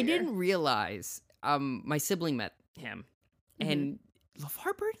 Oh, I dear. didn't realize. My sibling met him. And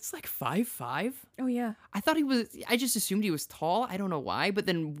LeVar Burton's like 5'5". Oh yeah. I just assumed he was tall. I don't know why. But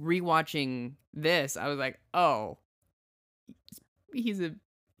then rewatching this, I was like, oh, he's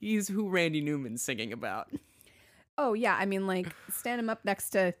who Randy Newman's singing about. Oh yeah. I mean, like, stand him up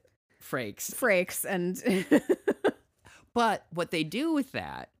next to Frakes. and But what they do with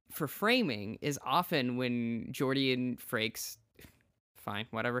that for framing is often when Geordi and Frakes, fine,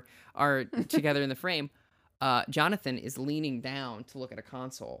 whatever, are together in the frame, Jonathan is leaning down to look at a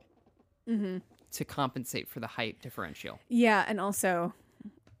console to compensate for the height differential. Yeah, and also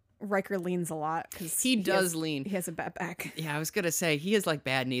Riker leans a lot because He does lean. He has a bad back. Yeah, I was gonna say he has like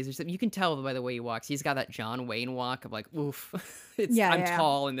bad knees or something. You can tell by the way he walks. He's got that John Wayne walk of like, oof, I'm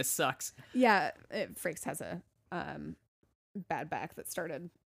tall and this sucks. Yeah, Frakes has a bad back that started,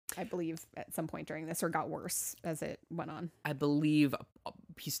 I believe, at some point during this, or got worse as it went on. I believe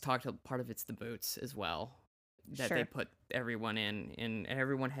he's talked part of it's the boots as well that they put everyone in, and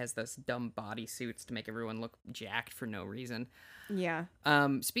everyone has those dumb body suits to make everyone look jacked for no reason. Yeah.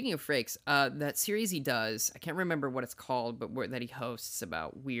 Speaking of Frakes, that series he does, I can't remember what it's called, but that he hosts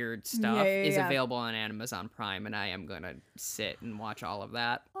about weird stuff is available on Amazon Prime, and I am gonna sit and watch all of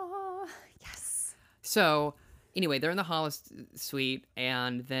that. Oh, yes. So, anyway, they're in the holosuite,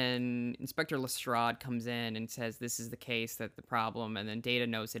 and then Inspector Lestrade comes in and says this is the case, that's the problem, and then Data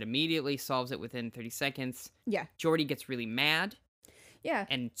knows it immediately, solves it within 30 seconds. Yeah. Geordi gets really mad. Yeah.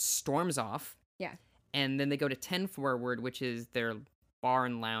 And storms off. Yeah. And then they go to 10 Forward, which is their bar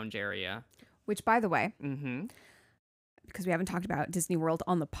and lounge area. Which, by the way, because we haven't talked about Disney World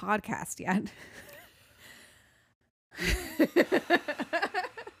on the podcast yet,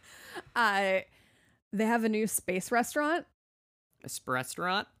 they have a new space restaurant.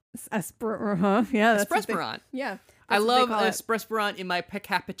 Espressrant? Yeah, that's Espressrant. Yeah. I love Espressrant in my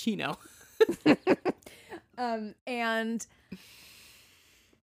cappuccino. And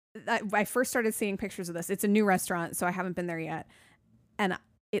I first started seeing pictures of this. It's a new restaurant, so I haven't been there yet. And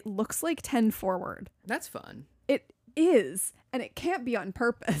it looks like 10 Forward. That's fun. It is, and it can't be on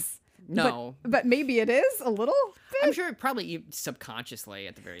purpose. No. But maybe it is a little bit. I'm sure probably subconsciously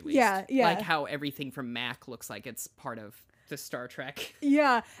at the very least. Yeah. Like how everything from Mac looks like it's part of the Star Trek.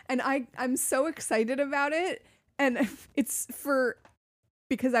 Yeah, and I'm so excited about it. And it's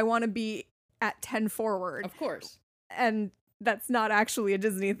because I want to be at 10 Forward. Of course. And that's not actually a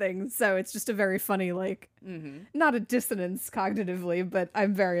Disney thing, so it's just a very funny, like, not a dissonance cognitively, but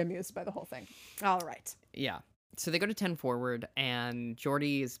I'm very amused by the whole thing. All right. Yeah. So they go to 10 Forward, and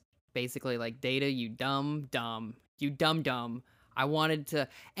Geordi is basically like, Data, you dumb. You dumb. I wanted to...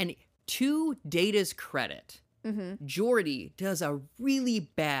 And to Data's credit, Geordi does a really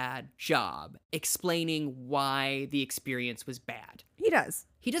bad job explaining why the experience was bad. He does.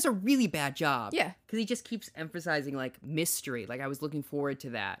 He does a really bad job. Yeah. Because he just keeps emphasizing, like, mystery. Like, I was looking forward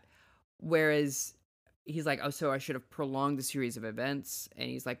to that. Whereas he's like, oh, so I should have prolonged the series of events. And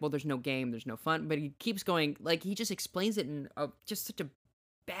he's like, well, there's no game, there's no fun. But he keeps going, like, he just explains it in just such a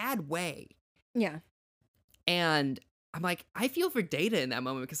bad way. Yeah. And I'm like, I feel for Data in that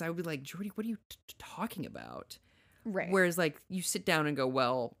moment because I would be like, Geordi, what are you talking about? Right. Whereas, like, you sit down and go,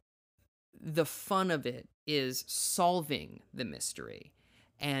 well, the fun of it is solving the mystery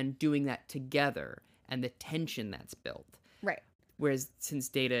and doing that together and the tension that's built. Right. Whereas since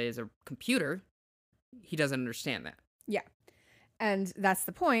Data is a computer, he doesn't understand that. Yeah. And that's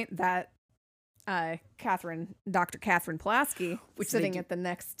the point that Dr. Catherine Pulaski, sitting at the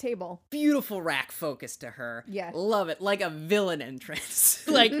next table. Beautiful rack focus to her. Yeah. Love it. Like a villain entrance.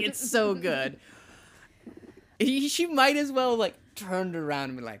 Like, it's so good. She might as well, like, turned around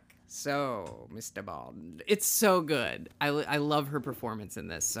and be like, so, Mr. Bond. It's so good. I love her performance in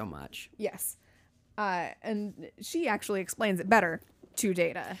this so much. Yes. And she actually explains it better to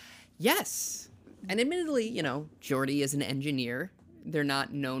Data. Yes. And admittedly, Geordi is an engineer. They're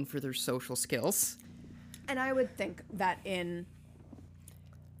not known for their social skills. And I would think that in,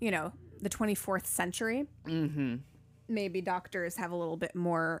 the 24th century, maybe doctors have a little bit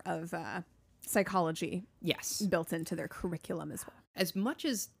more of psychology built into their curriculum as well. As much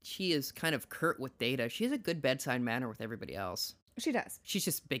as she is kind of curt with Data, she has a good bedside manner with everybody else. She does. She's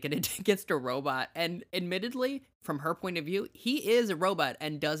just bigoted against a robot. And admittedly, from her point of view, he is a robot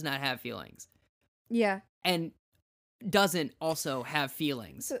and does not have feelings. Yeah. And doesn't also have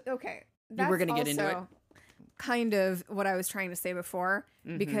feelings. So, okay. We're going to get into it. Kind of what I was trying to say before,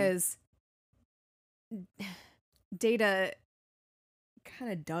 because Data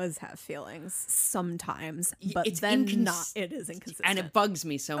kind of does have feelings sometimes, but it's then it is inconsistent. And it bugs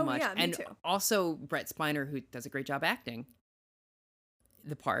me so much. Yeah, me too. Also, Brett Spiner, who does a great job acting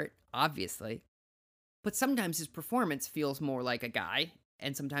the part, obviously, But sometimes his performance feels more like a guy,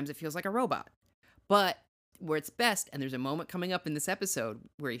 and sometimes it feels like a robot. But where it's best, and there's a moment coming up in this episode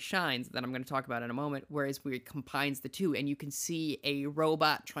where he shines that I'm going to talk about in a moment, where he combines the two, and you can see a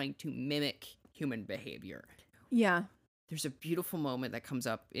robot trying to mimic human behavior. Yeah. There's a beautiful moment that comes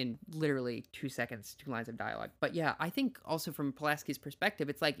up in literally 2 seconds, 2 lines of dialogue. But yeah, I think also from Pulaski's perspective,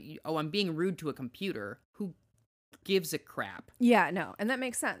 it's like, oh, I'm being rude to a computer. Who gives a crap? Yeah, no. And that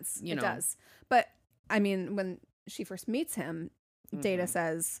makes sense. You it know. does. But, I mean, when she first meets him, Data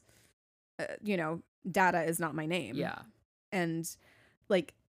says, Data is not my name. Yeah. And,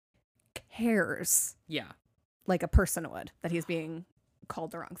 like, cares Yeah. like a person would that he's being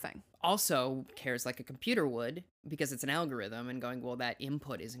called the wrong thing. Also cares like a computer would because it's an algorithm and going, well, that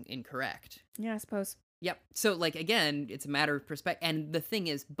input is incorrect. Yeah, I suppose. Yep. So, like, again, it's a matter of perspective. And the thing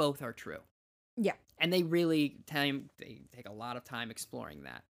is, both are true. Yeah. And they really they take a lot of time exploring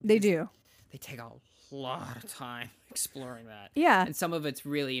that. They do. They take a lot of time exploring that. Yeah. And some of it's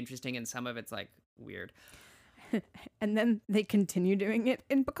really interesting and some of it's, like, weird. And then they continue doing it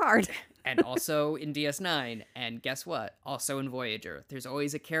in Picard. And also in DS9. And guess what? Also in Voyager. There's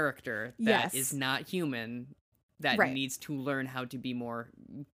always a character that is not human that needs to learn how to be more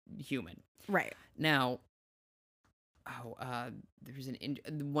human. Right. Now, there's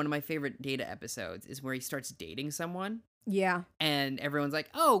one of my favorite Data episodes is where he starts dating someone. Yeah. And everyone's like,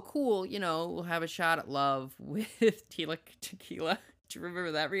 oh, cool, we'll have a shot at love with Tequila. Do you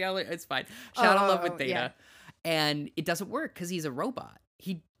remember that reality? It's fine. Shot at love with Data. Yeah. And it doesn't work because he's a robot.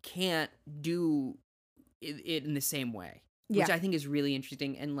 He can't do it in the same way. Yeah. Which I think is really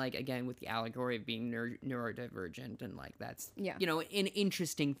interesting. And, like, again, with the allegory of being neurodivergent and, like, that's, an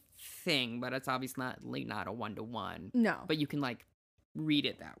interesting thing, but it's obviously not a one-to-one. No. But you can, like, read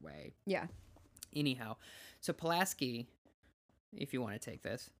it that way. Yeah. Anyhow, so Pulaski, if you want to take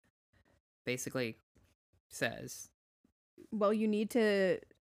this, basically says, well, you need to...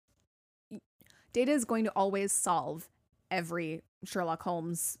 Data is going to always solve every Sherlock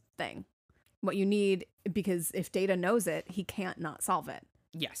Holmes thing. What you need, because if Data knows it, he can't not solve it.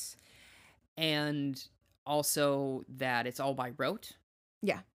 Yes. And also that it's all by rote.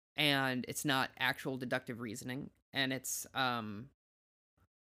 Yeah. And it's not actual deductive reasoning. And it's what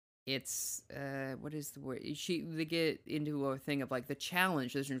is the word? They get into a thing of, like, the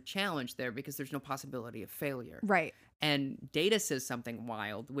challenge. There's no challenge there because there's no possibility of failure. Right. And Data says something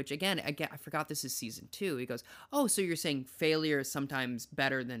wild, which again, I forgot this is season 2. He goes, oh, so you're saying failure is sometimes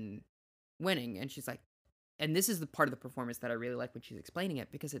better than winning? And she's like, and this is the part of the performance that I really like when she's explaining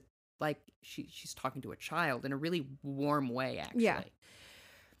it, because it, like, she's talking to a child in a really warm way, actually. Yeah.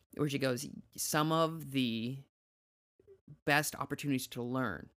 Where she goes, some of the best opportunities to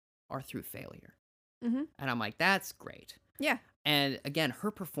learn are through failure. Mm-hmm. And I'm like, that's great. Yeah. And again,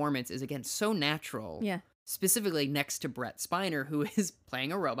 her performance is, again, so natural. Yeah. Specifically next to Brett Spiner, who is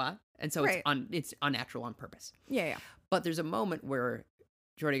playing a robot. And so it's unnatural on purpose. Yeah, yeah. But there's a moment where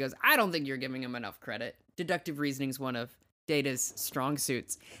Geordi goes, I don't think you're giving him enough credit. Deductive reasoning is one of Data's strong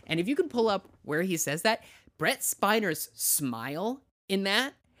suits. And if you can pull up where he says that, Brett Spiner's smile in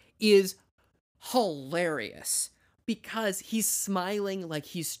that is hilarious. Because he's smiling like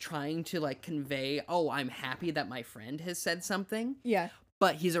he's trying to, like, convey, oh, I'm happy that my friend has said something. Yeah.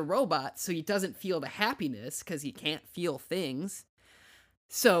 But he's a robot, so he doesn't feel the happiness because he can't feel things.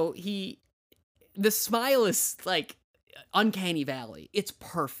 So the smile is, like, uncanny valley. It's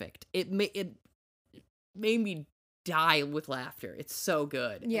perfect. It made me die with laughter. It's so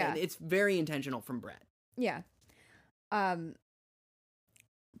good. Yeah. And it's very intentional from Brett. Yeah. But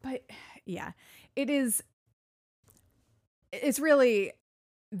yeah, it's really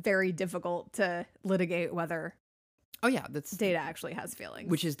very difficult to litigate whether Oh yeah, that's Data actually has feelings.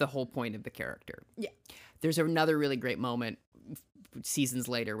 which is the whole point of the character. Yeah. There's another really great moment seasons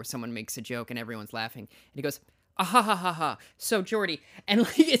later where someone makes a joke and everyone's laughing and he goes, ah ha ha ha ha. So Geordi, and,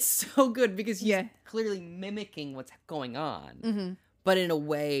 like, it's so good because he's clearly mimicking what's going on, Mm-hmm. but in a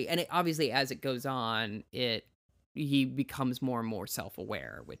way, and obviously as it goes on, he becomes more and more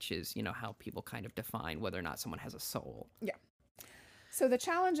self-aware, which is, how people kind of define whether or not someone has a soul. Yeah. So the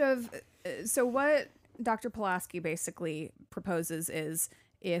challenge of what Dr. Pulaski basically proposes is,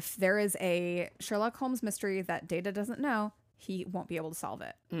 if there is a Sherlock Holmes mystery that Data doesn't know, he won't be able to solve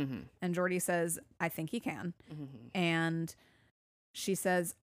it. Mm-hmm. And Geordi says, I think he can. Mm-hmm. And she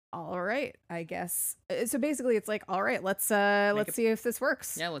says, all right, I guess. So basically it's like, all right, let's see if this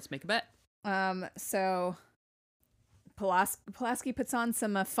works. Yeah, let's make a bet. So Pulaski puts on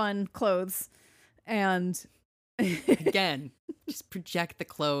some fun clothes and Again, just project the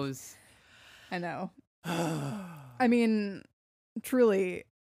clothes. I know. I mean, truly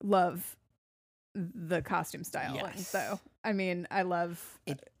love the costume style. And Yes. so, I mean, I love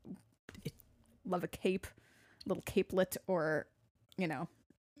love a cape, little capelet, or, you know,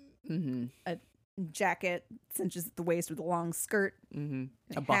 Mm-hmm. a jacket cinches at the waist with a long skirt. Mm-hmm.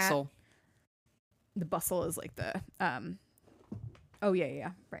 A hat. bustle. The bustle is like the oh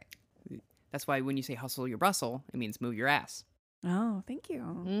yeah, right. That's why when you say hustle your bustle, it means move your ass. Oh, thank you.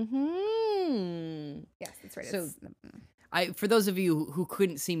 Mm-hmm. Yes, that's right. So- It's, For those of you who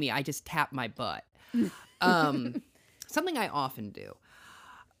couldn't see me, I just tapped my butt. Something I often do.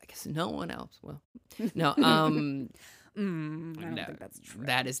 I guess no one else will. No, I don't no, think that's true.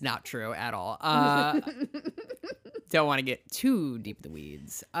 that is not true at all. Don't want to get too deep in the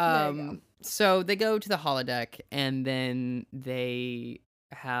weeds. There you go. So they go to the holodeck, and then they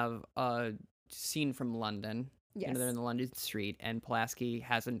have a scene from London. You Yes. know, they're in the London street, and Pulaski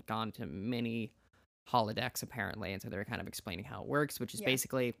hasn't gone to many holodecks, apparently, and so they're kind of explaining how it works, which is Yeah.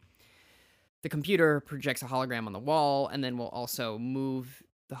 basically the computer projects a hologram on the wall, and then will also move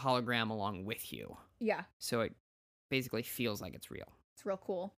the hologram along with you. Yeah, So it basically feels like it's real. it's real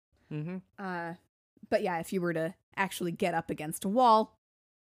cool. Mm-hmm. But yeah, if you were to actually get up against a wall,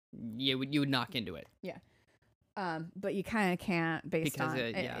 You would knock into it. but you kind of can't based Because on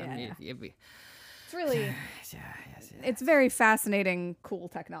it'd be- It's really yes. it's very fascinating, cool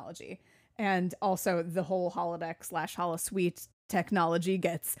technology. And also the whole holodeck / holosuite technology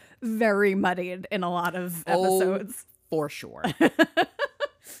gets very muddied in a lot of episodes. For sure.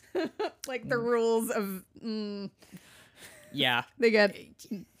 Like the rules of Yeah. they get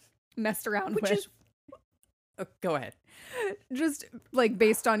messed around Which with. is go ahead. Just like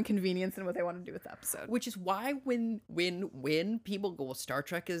based on convenience and what they want to do with the episode. Which is why when people go, well, Star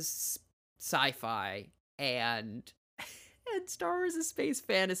Trek is sci-fi and Star Wars is space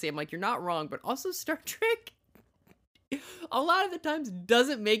fantasy, I'm like, you're not wrong, but also Star Trek a lot of the times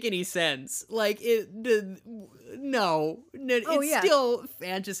doesn't make any sense. Like it's still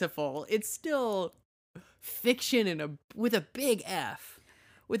fanciful. It's still fiction with a big F.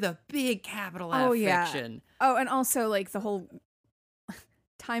 With a big capital F fiction. Oh, and also like the whole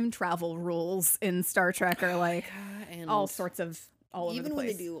time travel rules in Star Trek are like And all sorts of all over even the when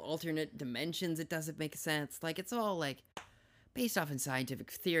place. they do alternate dimensions, it doesn't make sense. Like it's all like based off in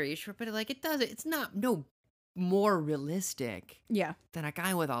scientific theory, sure, but like it's not no more realistic Yeah. than a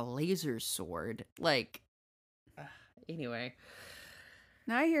guy with a laser sword. Like anyway.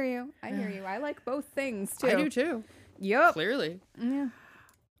 No, I hear you. I like both things too. I do too. Yep. Clearly. Yeah.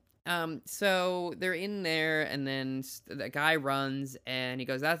 So they're in there, and then the guy runs, and he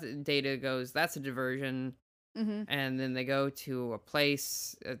goes, Data goes, that's a diversion. Mm-hmm. And then they go to a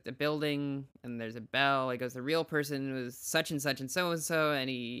place, a building, and there's a bell. He goes, the real person was such and such and so, and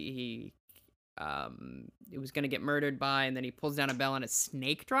he was going to get murdered by, and then he pulls down a bell, and a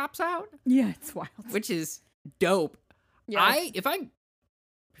snake drops out, Yeah, it's wild. which is dope. Yeah.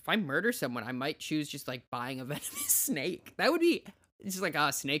 If I murder someone, I might choose just like buying a venomous snake. That would be just like,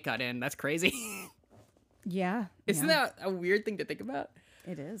 a snake got in. That's crazy. Yeah. Isn't yeah, that a weird thing to think about?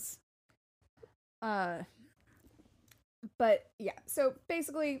 it is. But yeah, so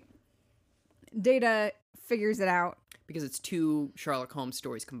basically Data figures it out. Because it's two Sherlock Holmes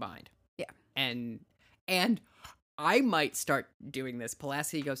stories combined. Yeah. And I might start doing this.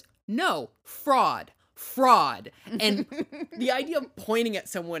 Pulaski goes, no, fraud. And the idea of pointing at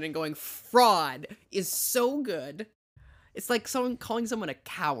someone and going, fraud, is so good. It's like someone calling someone a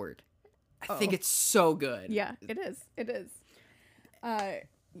coward. I think Oh. it's so good. Yeah, it is. It is.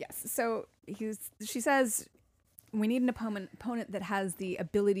 Yes. So she says we need an opponent that has the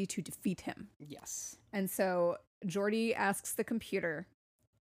ability to defeat him. Yes. And so Geordi asks the computer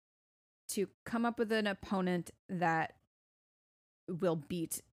to come up with an opponent that will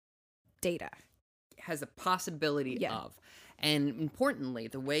beat Data. Has a possibility Yeah. of. And importantly,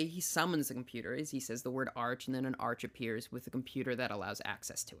 the way he summons the computer is he says the word arch, and then an arch appears with the computer that allows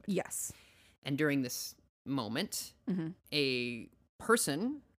access to it. Yes. And during this moment, Mhm. a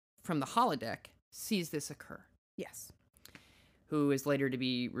person from the holodeck sees this occur, Yes. who is later to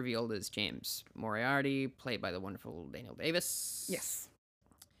be revealed as James Moriarty, played by the wonderful Daniel Davis. Yes.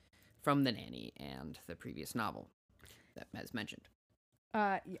 From The Nanny and the previous novel that as mentioned.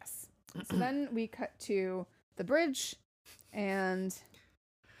 Yes. So then we cut to the bridge, and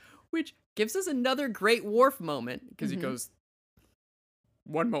Which gives us another great Worf moment, because he Mhm. goes,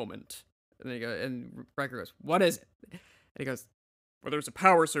 one moment. And then and Riker goes, what is it? And he goes, well, there's a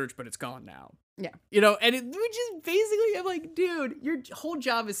power surge, but it's gone now. Yeah. You know, and which is basically, I'm like, dude, your whole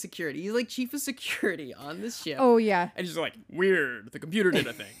job is security. He's like chief of security on this ship. oh yeah, And he's like, weird, the computer did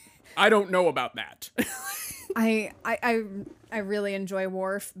a thing. I don't know about that. I really enjoy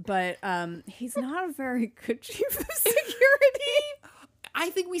Worf, but he's not a very good chief of security. I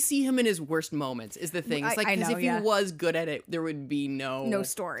think we see him in his worst moments is the thing. It's like, because if he was good at it, there would be no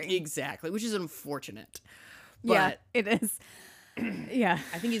story. Exactly, which is unfortunate. But Yeah, it is. Yeah.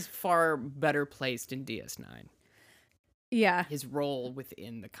 I think he's far better placed in DS9. Yeah. His role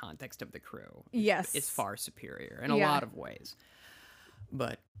within the context of the crew is far superior in a lot of ways.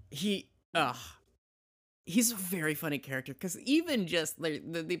 But he's a very funny character, because even just like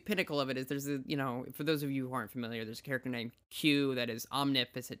the pinnacle of it is there's for those of you who aren't familiar, there's a character named Q that is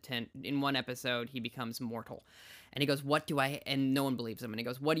omnipotent. In one episode, he becomes mortal. And he goes, and no one believes him. And he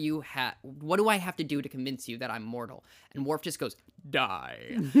goes, what do I have to do to convince you that I'm mortal? And Worf just goes,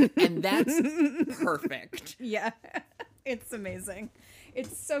 die. And that's perfect. Yeah. It's amazing.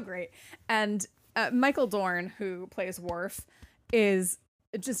 It's so great. And Michael Dorn, who plays Worf, is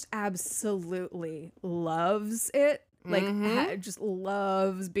just absolutely loves it. Like, just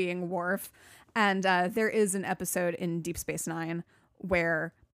loves being Worf. And there is an episode in Deep Space Nine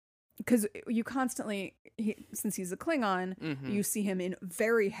where, because you constantly, since he's a Klingon, you see him in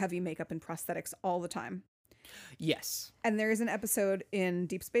very heavy makeup and prosthetics all the time. Yes. And there is an episode in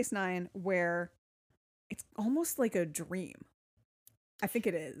Deep Space Nine where it's almost like a dream. I think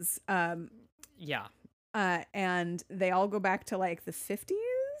it is. Yeah. And they all go back to like the 50s.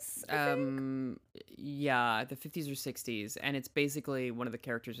 Yeah, the 50s or 60s, and it's basically one of the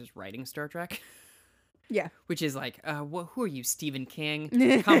characters is writing Star Trek. Yeah. Which is like, who are you, Stephen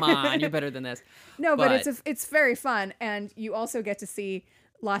King? Come on, you're better than this. No, but it's very fun, and you also get to see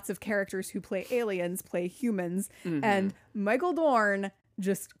lots of characters who play aliens, play humans, and Michael Dorn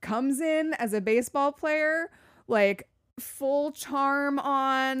just comes in as a baseball player, like full charm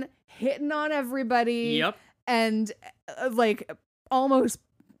on, hitting on everybody. Yep. And like almost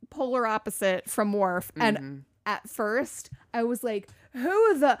polar opposite from Worf. And at first I was like,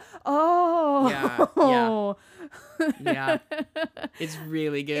 who the yeah. It's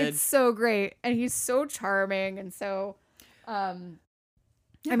really good. It's so great. And he's so charming, and so I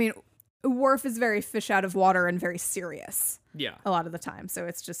mean, Worf is very fish out of water and very serious. Yeah. A lot of the time. So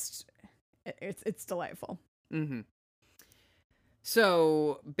it's just it's delightful.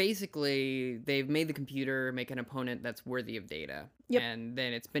 So basically, they've made the computer make an opponent that's worthy of Data. Yep. And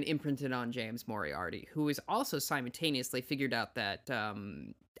then it's been imprinted on James Moriarty, who has also simultaneously figured out that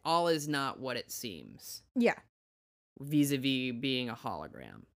all is not what it seems. Yeah. Vis-a-vis being a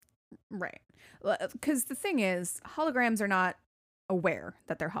hologram. Right. Because the thing is, holograms are not aware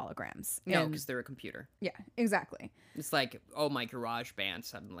that they're holograms. No, because they're a computer. Yeah, exactly. It's like, oh, my GarageBand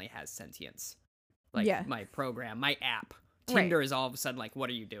suddenly has sentience. Like, my program, my app. Tinder is all of a sudden like, what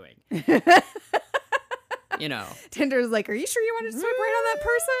are you doing? You know. Tinder's like, are you sure you want to swipe right on that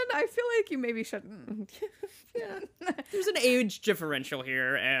person? I feel like you maybe shouldn't. Yeah. There's an age differential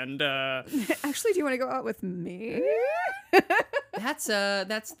here, and actually, do you want to go out with me? That's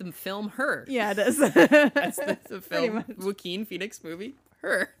the film Her. Yeah, it is. That's the film Joaquin Phoenix movie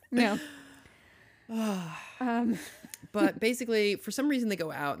Her. Yeah. But basically, for some reason, they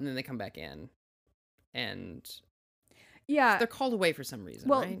go out and then they come back in, and yeah, they're called away for some reason.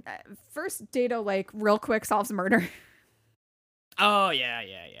 Well, right? First, Data like real quick solves a murder. Oh yeah.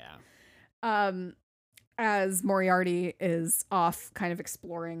 As Moriarty is off, kind of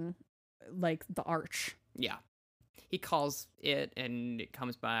exploring like the Arch. Yeah, he calls it, and it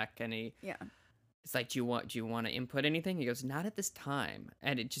comes back, and it's like, do you want to input anything? He goes, not at this time,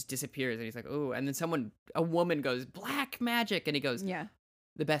 and it just disappears, and he's like, oh, and then a woman goes, black magic, and he goes, yeah,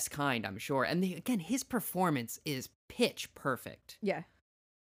 the best kind, I'm sure. And again, his performance is pitch perfect. Yeah.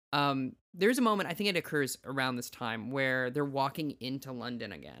 There's a moment, I think it occurs around this time, where they're walking into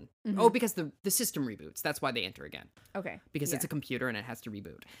London again. Oh, because the system reboots. That's why they enter again. Okay. Because it's a computer and it has to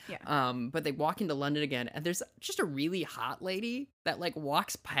reboot. Yeah. But they walk into London again, and there's just a really hot lady that like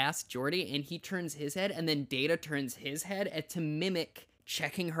walks past Geordi, and he turns his head, and then Data turns his head to mimic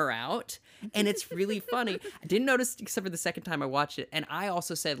checking her out, and it's really funny. I didn't notice except for the second time I watched it, and I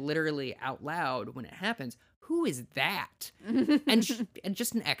also said literally out loud when it happens, who is that? and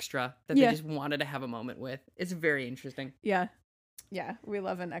just an extra that they just wanted to have a moment with. It's very interesting. Yeah, we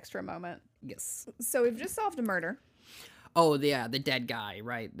love an extra moment. Yes. So we've just solved a murder. Oh yeah, the dead guy,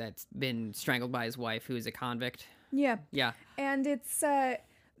 right? That's been strangled by his wife, who is a convict. Yeah. And it's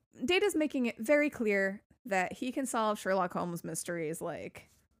Data's making it very clear that he can solve Sherlock Holmes mysteries. Like,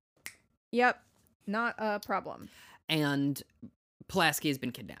 yep, not a problem. And Pulaski has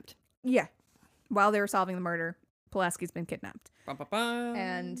been kidnapped. Yeah. While they were solving the murder, Pulaski's been kidnapped. Ba-ba-ba.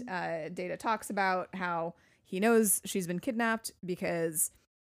 And Data talks about how he knows she's been kidnapped because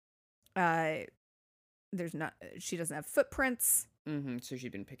She doesn't have footprints. So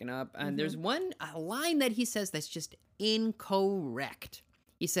she'd been picking up. And there's a line that he says that's just incorrect.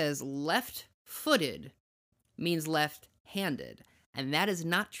 He says left-footed means left-handed. And that is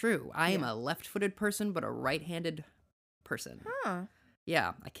not true. I am a left-footed person, but a right-handed person. Huh.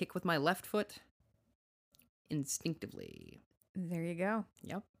 Yeah, I kick with my left foot instinctively. There you go.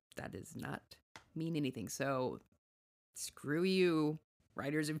 Yep, that does not mean anything. So, screw you,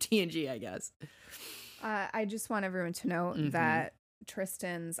 writers of TNG, I guess. I just want everyone to know that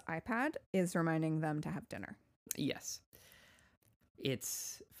Tristan's iPad is reminding them to have dinner. Yes.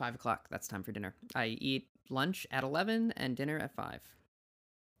 It's 5 o'clock. That's time for dinner. I eat lunch at 11 and dinner at 5.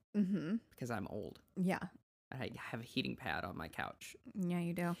 Because I'm old. Yeah. I have a heating pad on my couch. Yeah,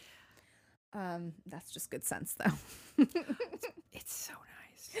 you do. That's just good sense, though. It's so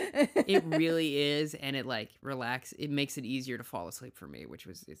nice. It really is, and it it makes it easier to fall asleep for me, which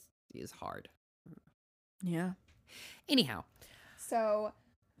is hard. Yeah. Anyhow, so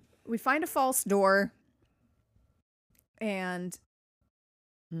we find a false door, and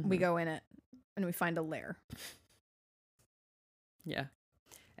we go in it, and we find a lair. Yeah.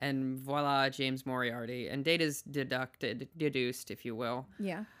 And voila, James Moriarty. And Data's deduced, if you will.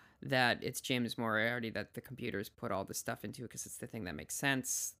 Yeah. That it's James Moriarty that the computers put all this stuff into because it's the thing that makes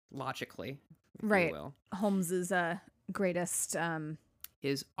sense logically, if you will. Holmes's greatest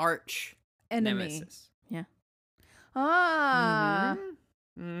his arch enemy. Nemesis. Yeah. Ah.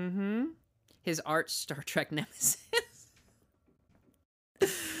 His arch Star Trek nemesis.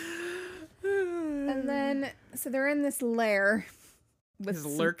 And then, so they're in this lair.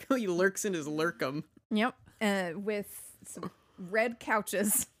 He lurks in his lurkum. Yep. With some red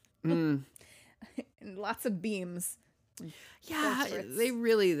couches. And lots of beams. Yeah,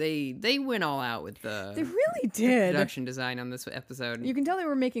 they went all out with the They really did. production design on this episode. You can tell they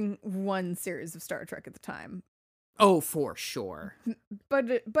were making one series of Star Trek at the time. Oh, for sure.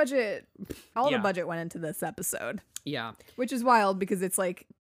 Budget all the budget went into this episode. Yeah. Which is wild because it's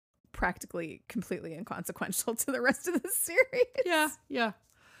practically completely inconsequential to the rest of the series. Yeah.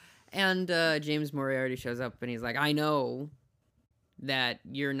 And James Moriarty shows up and he's like, I know that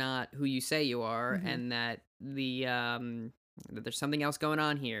you're not who you say you are, and that that there's something else going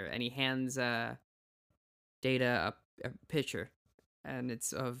on here. And he hands Data a picture, and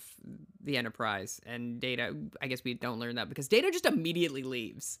it's of the Enterprise. And Data, I guess we don't learn that because Data just immediately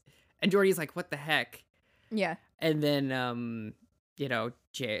leaves. And Geordi's like, what the heck? Yeah. And then,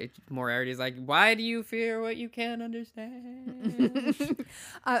 Moriarty's like, why do you fear what you can't understand?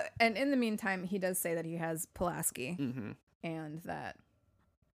 And in the meantime, he does say that he has Pulaski and that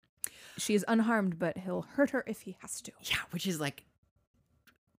she's unharmed, but he'll hurt her if he has to. Yeah, which is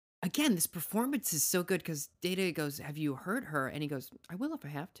again, this performance is so good because Data goes, have you hurt her? And he goes, I will if I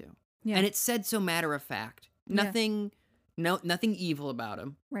have to. Yeah. And it's said so matter of fact. Nothing evil about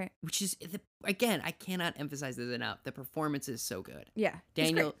him. Right. Which is, again, I cannot emphasize this enough. The performance is so good. Yeah.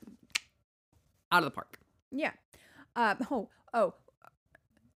 Daniel, out of the park. Yeah.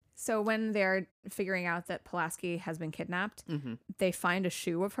 So when they're figuring out that Pulaski has been kidnapped, they find a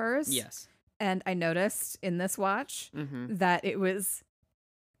shoe of hers. Yes. And I noticed in this watch that it was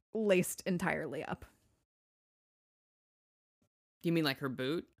laced entirely up. You mean like her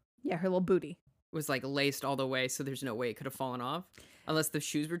boot? Yeah, her little booty. Was laced all the way, so there's no way it could have fallen off unless the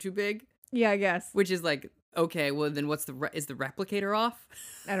shoes were too big. Yeah, I guess. Which is okay, well then is the replicator off?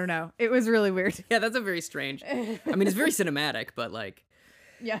 I don't know. It was really weird. Yeah, that's a very strange. I mean, it's very cinematic, but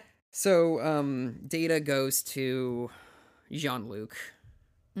yeah. So Data goes to Jean-Luc,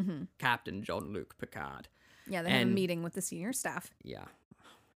 Captain Jean-Luc Picard. Yeah, they have a meeting with the senior staff. Yeah.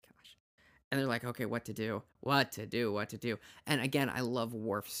 And they're like, okay, what to do? And again, I love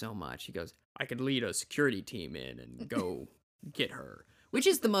Worf so much. He goes, I could lead a security team in and go get her, which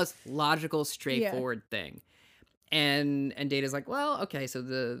is the most logical, straightforward thing. And Data's like, well, okay, so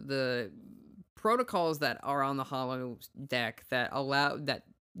the protocols that are on the holodeck that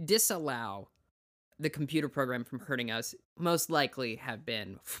disallow the computer program from hurting us most likely have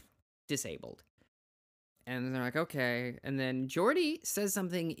been disabled. And they're like, okay. And then Geordi says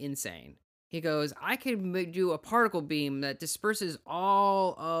something insane. He goes, I could do a particle beam that disperses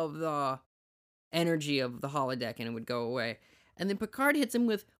all of the energy of the holodeck and it would go away. And then Picard hits him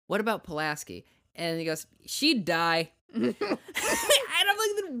with, what about Pulaski? And he goes, she'd die. And I'm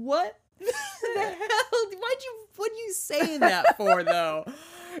like, what the hell? What'd you say that for, though?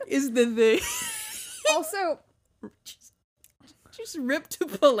 Is the thing. Also, just ripped to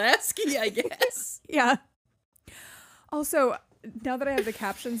Pulaski, I guess. Yeah. Also, now that I have the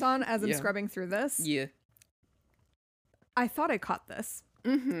captions on as I'm scrubbing through this, I thought I caught this.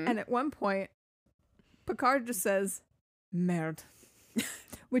 And at one point, Picard just says, merde,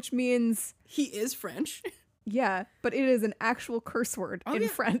 which means, He is French. yeah, but it is an actual curse word in yeah.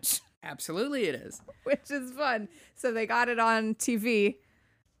 French, Absolutely it is. which is fun. So they got it on TV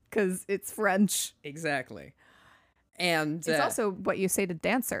because it's French. Exactly. And It's also what you say to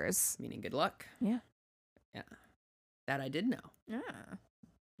dancers. meaning good luck. Yeah. Yeah. That I did know. Yeah.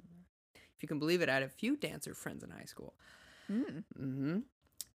 If you can believe it, I had a few dancer friends in high school. Mm.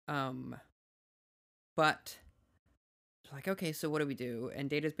 But like, okay, so what do we do? And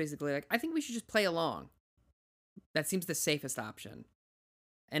Data's basically like, I think we should just play along. That seems the safest option.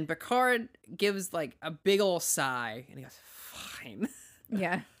 And Picard gives like a big ol' sigh, and he goes, fine.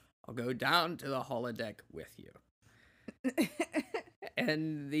 Yeah. I'll go down to the holodeck with you.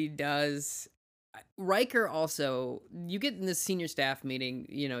 And he does. Riker also, you get in this senior staff meeting,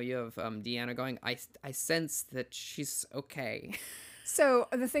 you know, you have Deanna going, I sense that she's okay. So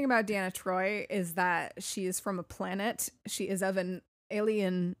the thing about Deanna Troi is that she is from a planet. She is of an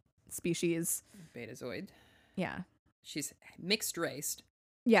alien species. Betazoid. Yeah. She's mixed raced.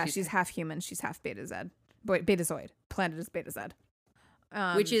 Yeah, she's half human. She's half Beta Z. Betazoid. Planet is Beta Z.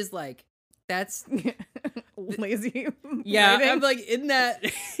 Which is like, that's lazy. yeah. writing. I'm like, isn't that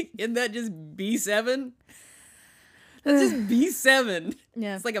just B7? That's just B7.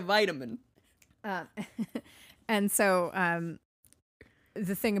 Yeah. It's like a vitamin. And so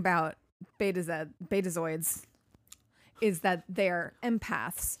the thing about Betazoids is that they're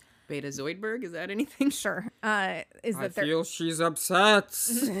empaths. Beta Zoidberg, is that anything? Sure. Is that they're feel she's upset.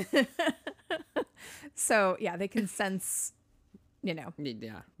 so yeah, they can sense, you know, Yeah, they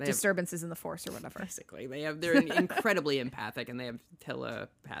have, disturbances in the force or whatever. basically they're incredibly empathic, and they have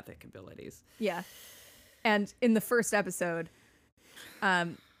telepathic abilities. Yeah. And in the first episode,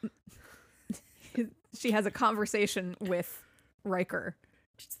 she has a conversation with Riker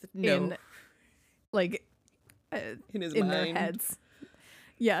in like in his in mind. their heads.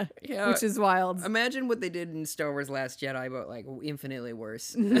 Yeah, Yeah. which is wild. Imagine what they did in Star Wars Last Jedi, but like infinitely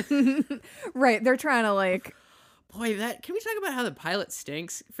worse. Right, they're trying to like Boy, can we talk about how the pilot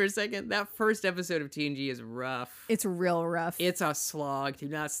stinks for a second? That first episode of TNG is rough. it's real rough. It's a slog. Do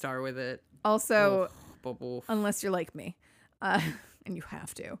not start with it. Also, Oof. unless you're like me, and you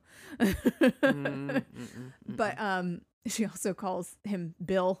have to. But she also calls him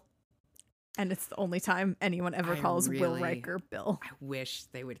Bill, and it's the only time anyone ever calls Will Riker Bill. I wish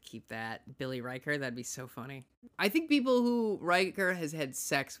they would keep that. Billy Riker, that'd be so funny. I think people who Riker has had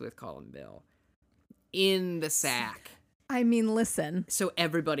sex with call him Bill. In the sack. I mean, listen. So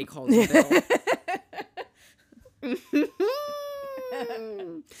everybody calls him Bill.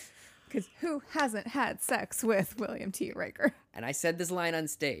 Because who hasn't had sex with William T. Riker? And I said this line on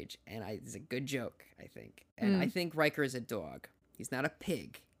stage, and it's a good joke, I think. And I think Riker is a dog. He's not a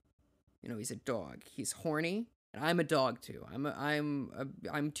pig. You know, he's a dog. He's horny, and I'm a dog too.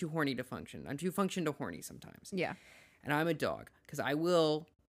 I'm too horny to function. I'm too function to horny sometimes. Yeah. And I'm a dog because I will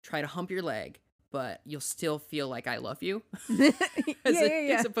try to hump your leg, but you'll still feel like I love you,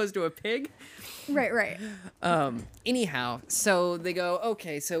 as opposed to a pig. Right. Anyhow, so they go,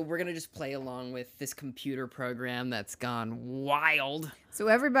 okay, so we're gonna just play along with this computer program that's gone wild, So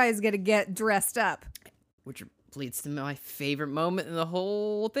everybody's going to get dressed up. which leads to my favorite moment in the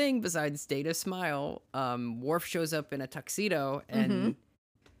whole thing, besides Data's smile. Worf shows up in a tuxedo, and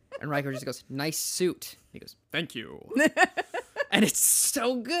Riker just goes, "Nice suit." He goes, "Thank you." And it's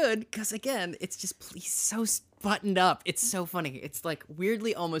so good because, again, it's just he's so buttoned up. It's so funny. It's like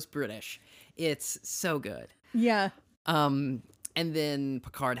weirdly almost British. It's so good. Yeah. And then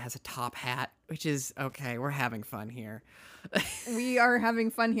Picard has a top hat, which is okay. We're having fun here. We are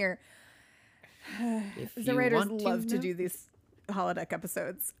having fun here. If The you writers want love to know. do these holodeck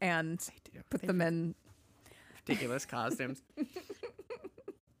episodes and put them in. Ridiculous costumes.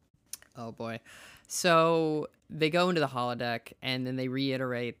 Oh boy. So they go into the holodeck, and then they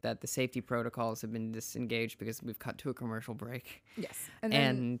reiterate that the safety protocols have been disengaged because we've cut to a commercial break. Yes. And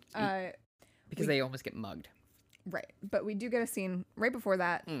then, Because they almost get mugged. right. But we do get a scene right before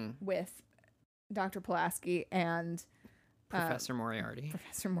that with Dr. Pulaski and Professor Moriarty.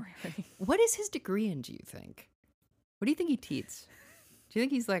 Professor Moriarty. What is his degree in, do you think? What do you think he teaches? Do you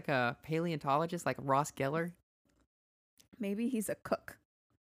think he's like a paleontologist, like Ross Geller? Maybe he's a cook.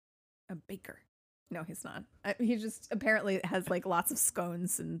 A baker. No, he's not. He just apparently has like lots of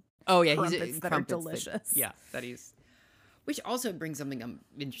scones and Oh yeah, crumpets he's that are crumpets delicious. yeah, that he's. Which also brings something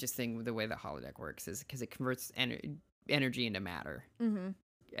interesting with the way the holodeck works, is because it converts energy into matter. Mm-hmm.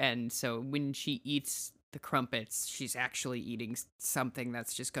 And so when she eats the crumpets, she's actually eating something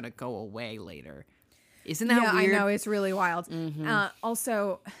that's just gonna go away later. Isn't that Yeah, weird? I know, it's really wild. Mhm.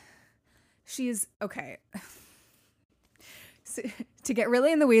 Also, She's okay. So, to get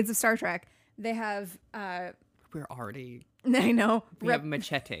really in the weeds of Star Trek, they have We're already. I know We have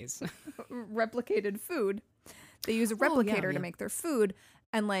machetes. replicated food. They use a Oh, replicator yeah. to make their food,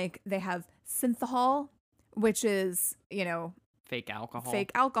 and like they have synthahol, which is Fake alcohol.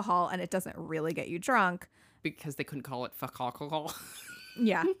 fake alcohol, and it doesn't really get you drunk. Because they couldn't call it fuck alcohol.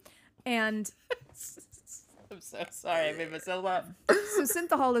 Yeah, and I'm so sorry. I made myself laugh. so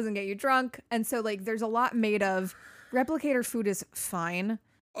synthahol doesn't get you drunk, and so like there's a lot made of replicator food is fine,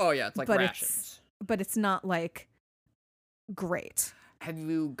 Oh, yeah. It's like But rations. but it's not like great. Have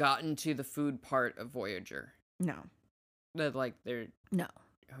you gotten to the food part of Voyager? No, That, like, they're. no.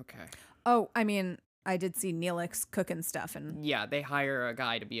 Okay. Oh, I mean, I did see Neelix cooking stuff, and Yeah, they hire a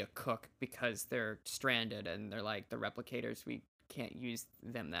guy to be a cook because they're stranded and they're like, the replicators, we can't use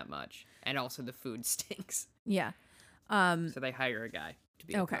them that much. And also the food stinks. yeah. So they hire a guy to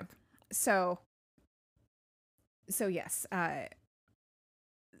be a Okay. cook. So yes,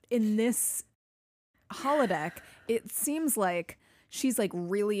 in this holodeck, it seems like she's like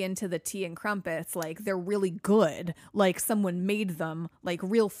really into the tea and crumpets, like they're really good, like someone made them like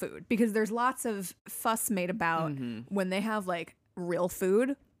real food, because there's lots of fuss made about when they have like real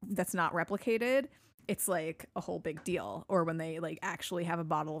food that's not replicated, it's like a whole big deal, or when they like actually have a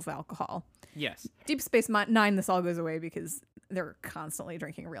bottle of alcohol. Yes. Deep Space Nine, this all goes away because they're constantly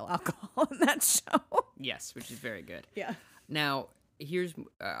drinking real alcohol in that show. Yes, which is very good. Yeah. Now, here's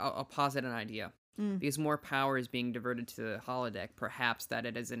I'll posit an idea. Because more power is being diverted to the holodeck, perhaps that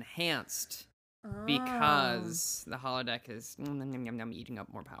it is enhanced because the holodeck is eating up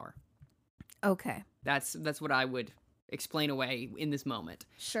more power. Okay. That's what I would explain away in this moment.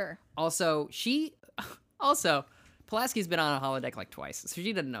 Sure. Also, Pulaski's been on a holodeck like twice, so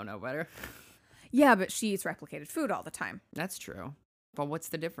she doesn't know no better. Yeah, but she eats replicated food all the time. That's true. But what's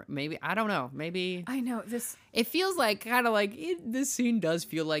the difference? Maybe, I don't know. Maybe I know this. it feels like kind of like this scene does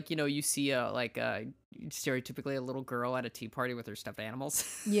feel like, you see stereotypically a little girl at a tea party with her stuffed animals.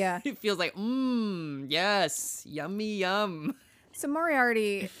 Yeah. It feels like, yes, yummy yum. So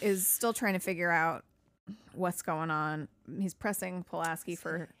Moriarty is still trying to figure out what's going on. He's pressing Pulaski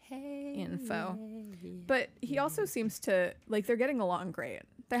for info. But he also seems to, like, they're getting along great.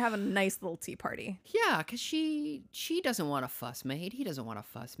 They're having a nice little tea party. Yeah, because she doesn't want a fuss made. He doesn't want a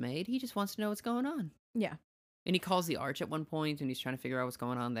fuss made. He just wants to know what's going on. Yeah. And he calls the Arch at one point, and he's trying to figure out what's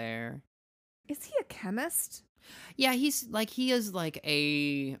going on there. Is he a chemist? Yeah, he is like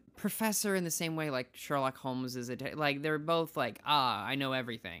a professor in the same way like Sherlock Holmes is like they're both like, I know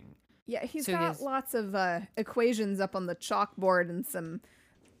everything. Yeah, he's So he got has- lots of equations up on the chalkboard and some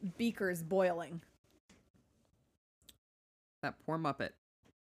beakers boiling. That poor Muppet.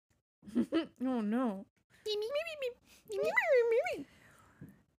 Oh, no.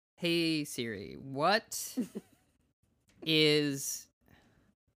 Hey Siri, what is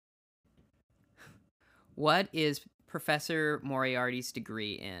Professor Moriarty's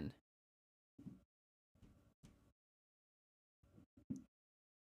degree in?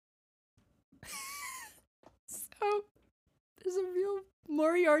 So, there's a real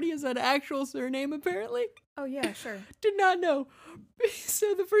Moriarty is an actual surname apparently. Oh, yeah, sure. Did not know.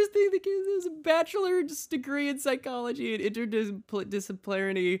 So the first thing that came is a bachelor's degree in psychology and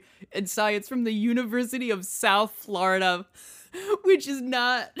interdisciplinary and science from the University of South Florida, which is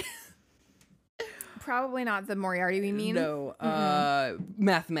not. Probably not the Moriarty we mean. No,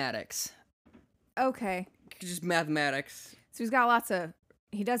 mathematics. Okay. Just mathematics. So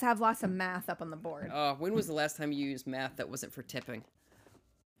he does have lots of math up on the board. When was the last time you used math that wasn't for tipping?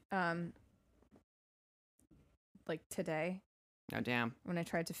 Like today, Oh, damn. when I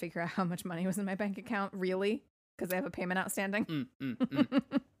tried to figure out how much money was in my bank account, really? Because I have a payment outstanding.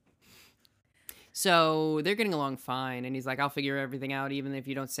 So they're getting along fine, and he's like, I'll figure everything out, even if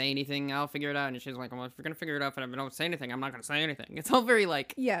you don't say anything, I'll figure it out. And she's like, well, if you're going to figure it out and I don't say anything, I'm not going to say anything. It's all very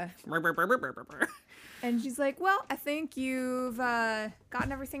like... Yeah. brr, brr, brr, brr, brr, brr, brr. And she's like, well, I think you've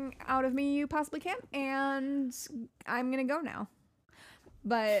gotten everything out of me you possibly can, and I'm going to go now.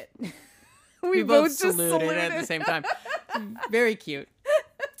 But We both saluted at the same time. Very cute.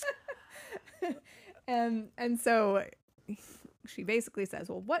 And so she basically says,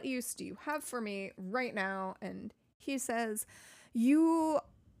 well, what use do you have for me right now? And he says, you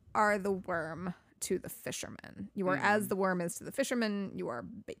are the worm to the fisherman. You are as the worm is to the fisherman. You are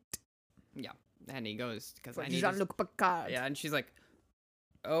bait. Yeah. And he goes, because I For need Jean-Luc Picard. Yeah, and she's like,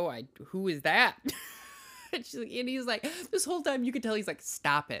 oh, who is that? And he's like, this whole time you could tell he's like,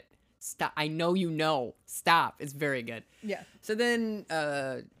 stop it. Stop. I know you know. Stop. It's very good. Yeah. So then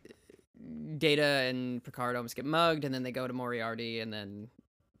Data and Picard almost get mugged, and then they go to Moriarty, and then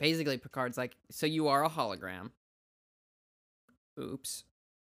basically Picard's like, so you are a hologram. Oops.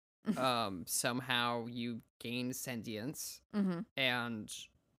 Somehow you gain sentience, and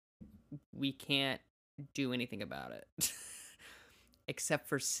we can't do anything about it except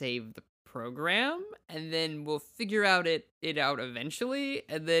for save the program, and then we'll figure it out eventually,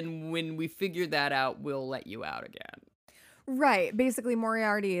 and then when we figure that out, we'll let you out again. Right. Basically,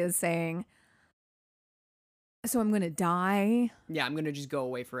 Moriarty is saying, so I'm going to die? Yeah, I'm going to just go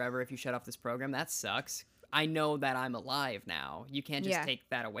away forever if you shut off this program. That sucks. I know that I'm alive now. You can't just take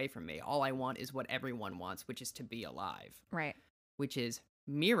that away from me. All I want is what everyone wants, which is to be alive. Right. Which is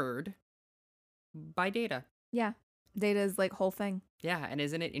mirrored by Data. Yeah. Data's like whole thing. Yeah, and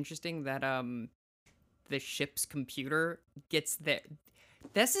isn't it interesting that the ship's computer gets there?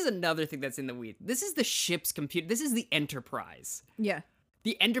 This is another thing that's in the weed. This is the ship's computer. This is the Enterprise. Yeah.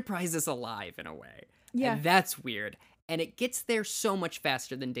 The Enterprise is alive in a way. Yeah. And that's weird. And it gets there so much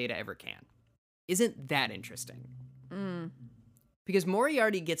faster than Data ever can. Isn't that interesting? Because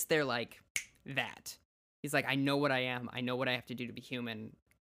Moriarty gets there like that. He's like, I know what I am. I know what I have to do to be human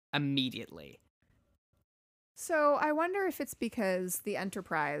immediately. So I wonder if it's because the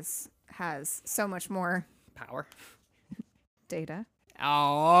Enterprise has so much more power, data,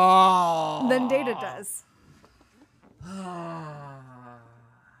 than Data does.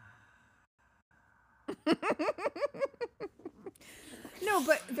 No,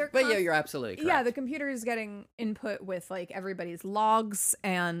 but yeah, you're absolutely correct. Yeah, the computer is getting input with like everybody's logs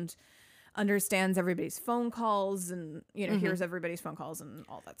and understands everybody's phone calls and hears everybody's phone calls and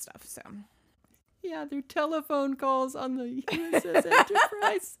all that stuff. So yeah, their telephone calls on the USS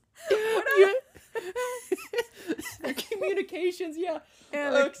Enterprise. Their communications, yeah.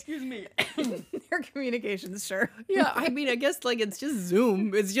 Excuse me. Their communications, sure. Yeah, I mean, I guess like it's just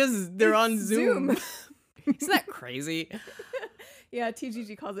Zoom. It's just they're on Zoom. Isn't that crazy? Yeah,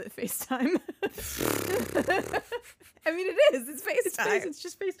 TGG calls it FaceTime. I mean, it is. It's FaceTime. It's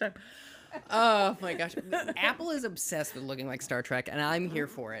just FaceTime. Oh my gosh. Apple is obsessed with looking like Star Trek, and I'm here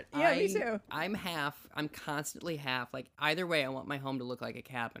for it. Yeah, me too. I'm constantly half. Like, either way, I want my home to look like a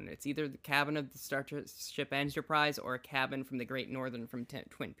cabin. It's either the cabin of the Starship Enterprise or a cabin from the Great Northern from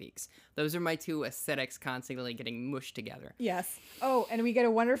Twin Peaks. Those are my two aesthetics constantly getting mushed together. Yes. Oh, and we get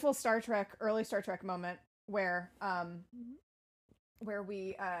a wonderful early Star Trek moment where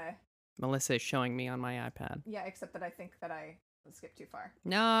we Melissa is showing me on my iPad. Yeah, except that I think that I skipped too far.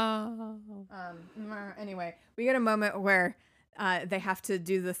 No. Anyway, we get a moment where they have to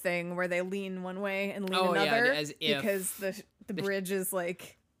do the thing where they lean one way and lean another, yeah, as if because the bridge is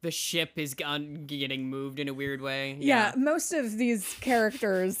like the ship is getting moved in a weird way. Yeah, most of these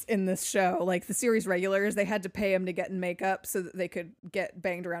characters in this show, like the series regulars, they had to pay them to get in makeup so that they could get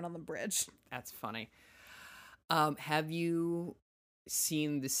banged around on the bridge. That's funny. Have you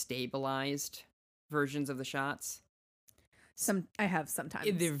seen the stabilized versions of the shots? I have sometimes.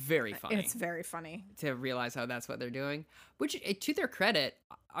 They're very funny. It's very funny to realize how that's what they're doing. Which, to their credit,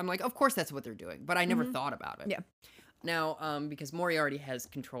 I'm like, of course that's what they're doing. But I never thought about it. Yeah. Now, because Moriarty has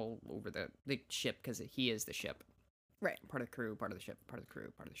control over the ship because he is the ship. Right. Part of the crew, part of the ship, part of the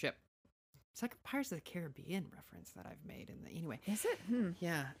crew, part of the ship. It's like a Pirates of the Caribbean reference that I've made in the anyway. Is it?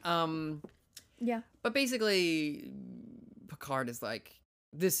 Yeah. Yeah. But basically, Picard is like,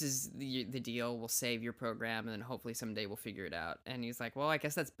 this is the deal. We'll save your program, and then hopefully someday we'll figure it out. And he's like, well, I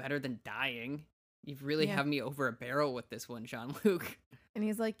guess that's better than dying. You've really have me over a barrel with this one, Jean-Luc. And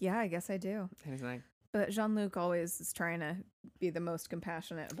he's like, yeah, I guess I do. And he's like, but Jean-Luc always is trying to be the most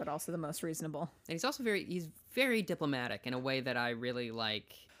compassionate, but also the most reasonable. And he's also very diplomatic in a way that I really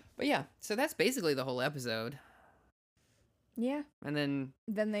like. But yeah, so that's basically the whole episode. Yeah. And then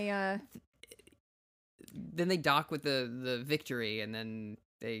they dock with the Victory, and then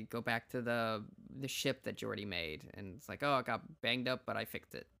they go back to the ship that Geordi made, and it's like, oh, I got banged up, but I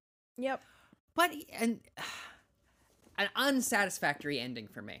fixed it. Yep. But an unsatisfactory ending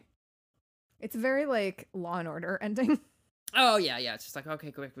for me. It's very like Law and Order ending. Oh yeah, it's just like,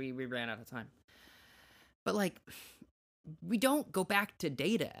 okay, quick, we ran out of time. But like, we don't go back to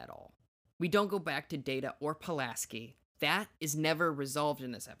Data at all. We don't go back to Data or Pulaski. That is never resolved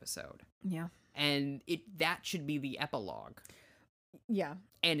in this episode. Yeah. And that should be the epilogue. Yeah.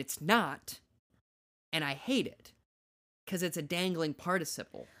 And it's not. And I hate it. Because it's a dangling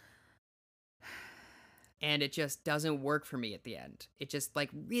participle. And it just doesn't work for me at the end. It just like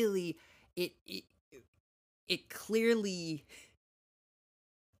really, it clearly,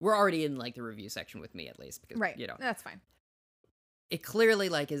 we're already in like the review section with me at least. Because, right. That's fine. It clearly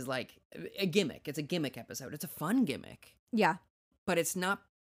like is like a gimmick. It's a gimmick episode. It's a fun gimmick. Yeah. But it's not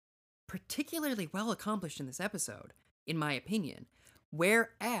particularly well accomplished in this episode, in my opinion.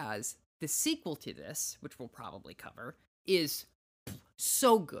 Whereas the sequel to this, which we'll probably cover, is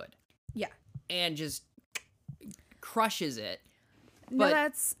so good. Yeah. And just crushes it. No, But-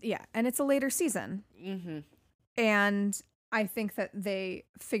 that's and it's a later season. Mm-hmm. And I think that they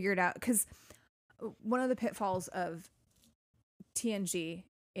figured out, because one of the pitfalls of TNG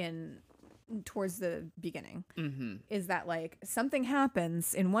towards the beginning Mm-hmm. is that like something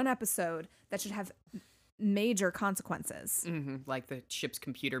happens in one episode that should have major consequences. Mm-hmm. Like the ship's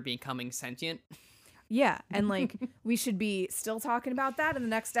computer becoming sentient. Yeah, and like we should be still talking about that in the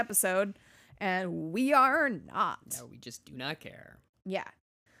next episode, and we are not. No, we just do not care. Yeah.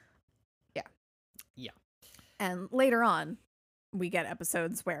 Yeah. Yeah. And later on, we get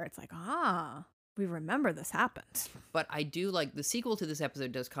episodes where it's like, we remember this happened. But I do like the sequel to this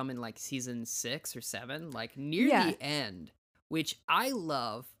episode does come in like season 6 or 7, like near Yeah. the end, which I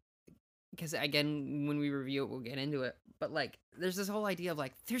love because again, when we review it, we'll get into it. But like, there's this whole idea of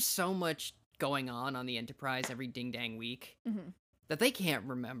like, there's so much going on the Enterprise every ding dang week Mm-hmm. that they can't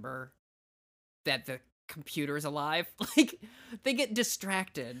remember that the computer is alive. Like, they get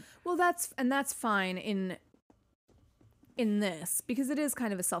distracted. Well, that's fine in this, because it is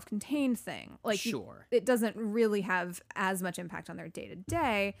kind of a self-contained thing. Like, Sure. it doesn't really have as much impact on their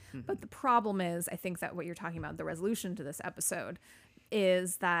day-to-day. Mhm. But the problem is, I think that what you're talking about, the resolution to this episode,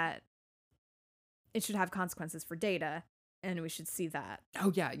 is that it should have consequences for Data, and we should see that.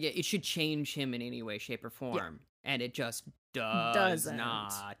 Oh yeah, it should change him in any way, shape, or form, and it just does Doesn't.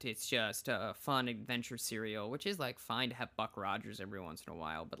 not. It's just a fun adventure serial, which is like fine to have Buck Rogers every once in a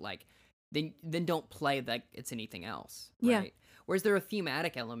while, but like then don't play like it's anything else, Yeah. right? Whereas there are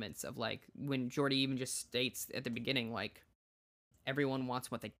thematic elements of like when Geordi even just states at the beginning, like everyone wants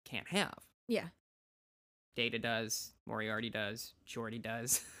what they can't have. Yeah. Data does, Moriarty does, Geordi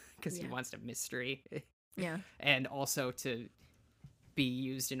does, because he Yeah. wants a mystery. Yeah. And also to be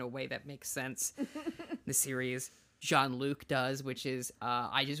used in a way that makes sense. The series Jean-Luc does, which is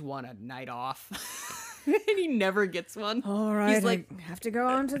I just want a night off. And he never gets one. All right, He's like, I have to go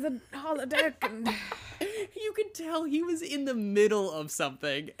on to the holodeck. And... you can tell he was in the middle of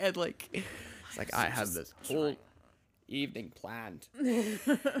something, and like, it's like I have this whole evening planned.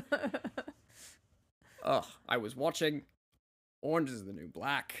 Ugh, I was watching Orange is the New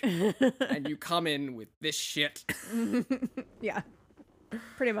Black, and you come in with this shit. Yeah,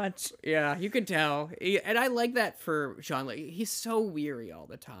 pretty much. Yeah, you can tell. And I like that for Jean-Luc. He's so weary all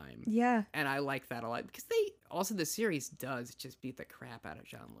the time. Yeah. And I like that a lot because the series does just beat the crap out of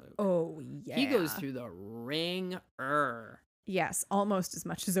Jean-Luc. Oh, yeah. He goes through the ringer. Yes, almost as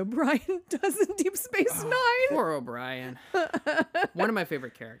much as O'Brien does in Deep Space Nine. Poor O'Brien. One of my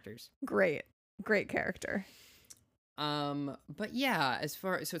favorite characters. Great character. But yeah,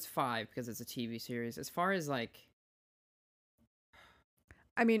 so it's 5 because it's a TV series. As far as like,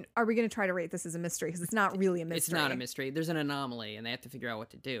 I mean, are we going to try to rate this as a mystery? Because it's not really a mystery. it's not a mystery. There's an anomaly, and they have to figure out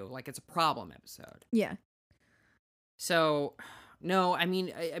what to do. Like, it's a problem episode. Yeah. So, no, I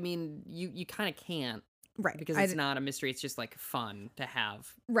mean, you kind of can't. Right. Because it's not a mystery. It's just like fun to have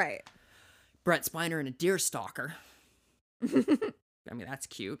Right. Brent Spiner and a deer stalker. I mean, that's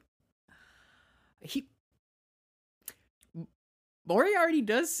cute. Moriarty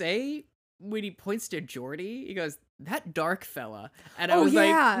does say when he points to Geordi, he goes, "That dark fella," and I was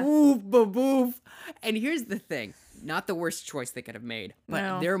yeah. like, "Oof, boof." And here's the thing: not the worst choice they could have made, but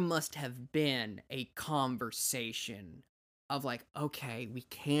No. there must have been a conversation of like, okay, we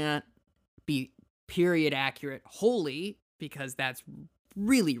can't be period accurate wholly because that's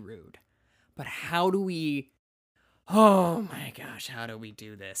really rude. But how do we? Oh my gosh, how do we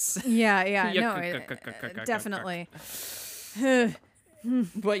do this? Yeah, Yeah, no, definitely.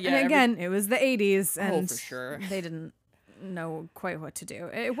 But yeah, and again, it was the 80s, Oh, and for sure. they didn't know quite what to do.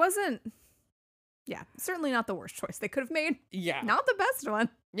 It wasn't, certainly not the worst choice they could have made. yeah, Not the best one.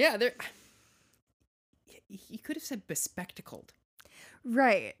 yeah. There, he could have said bespectacled.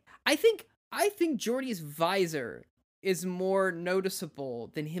 Right. I think Geordi's visor is more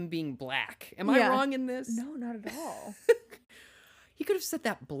noticeable than him being black. Am I Yeah. wrong in this? No, not at all. He could have said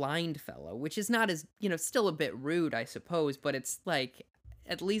that blind fellow, which is not as, still a bit rude, I suppose, but it's like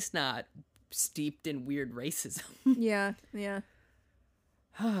at least not steeped in weird racism. Yeah.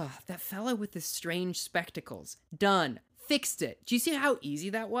 That fellow with the strange spectacles. Done. Fixed it. Do you see how easy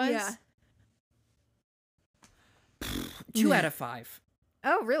that was? Yeah. 2 out of 5.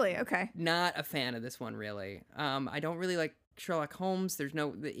 Oh, really? Okay. Not a fan of this one, really. I don't really like Sherlock Holmes.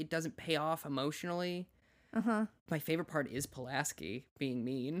 It doesn't pay off emotionally. Uh-huh. My favorite part is Pulaski being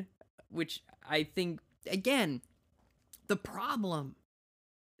mean, which I think, again, the problem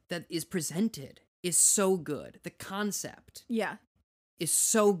that is presented is so good. The concept. Yeah. is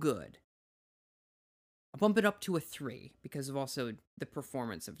so good. I'll bump it up to a 3 because of also the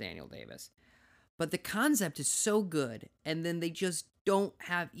performance of Daniel Davis. But the concept is so good, and then they just don't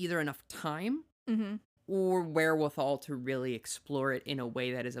have either enough time or wherewithal to really explore it in a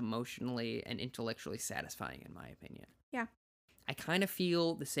way that is emotionally and intellectually satisfying, in my opinion. Yeah. I kind of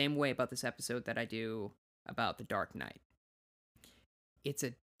feel the same way about this episode that I do about The Dark Knight. It's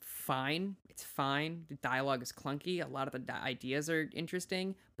fine. The dialogue is clunky. A lot of the ideas are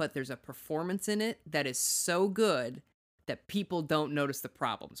interesting, but there's a performance in it that is so good that people don't notice the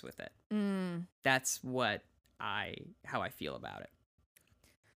problems with it. That's how I feel about it.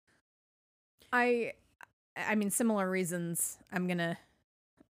 I mean, similar reasons. I'm gonna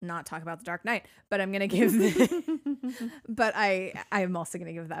not talk about The Dark Knight, but I'm gonna give but I'm also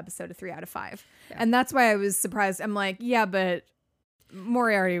gonna give the episode a 3 out of 5. Yeah. And that's why I was surprised. I'm like, yeah, but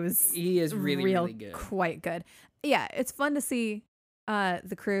Moriarty he is really good. Quite good. Yeah, it's fun to see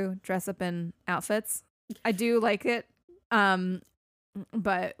the crew dress up in outfits. I do like it.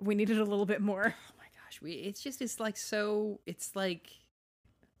 But we needed a little bit more. Oh my gosh, it's just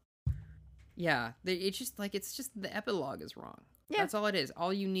the epilogue is wrong. Yeah. That's all it is.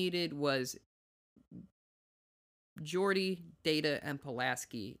 All you needed was Geordi, Data, and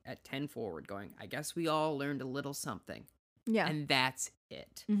Pulaski at 10 forward going, I guess we all learned a little something. Yeah. And that's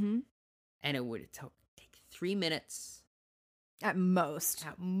it. Mm-hmm. And it would take 3 minutes. At most.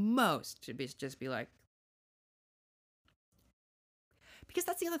 To just be like. Because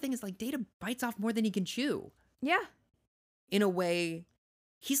that's the other thing is like Data bites off more than he can chew. Yeah. In a way,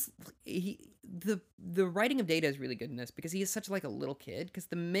 the writing of Data is really good in this because he is such like a little kid. Because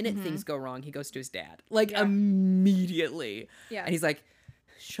the minute things go wrong, he goes to his dad like immediately. Yeah. And he's like,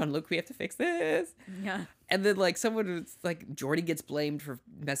 Jean-Luc, we have to fix this. Yeah. And then like like Geordi gets blamed for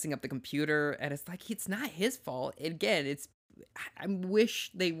messing up the computer, and it's like it's not his fault. Again, I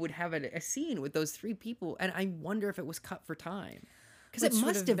wish they would have a scene with those 3 people, and I wonder if it was cut for time. Because it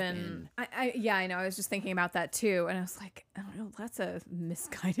must have been. I know. I was just thinking about that too. And I was like, I don't know. That's a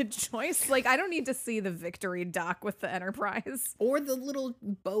misguided choice. Like, I don't need to see the Victory dock with the Enterprise. Or the little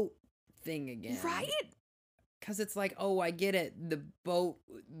boat thing again. Right? Because it's like, oh, I get it. The boat,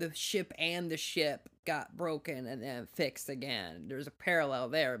 the ship and the ship got broken and then fixed again. There's a parallel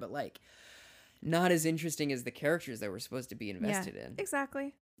there, but like, not as interesting as the characters that were supposed to be invested in.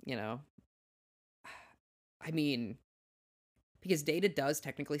 Exactly. You know? I mean... Because Data does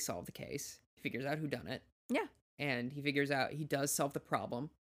technically solve the case. He figures out who done it. Yeah. And he figures out he does solve the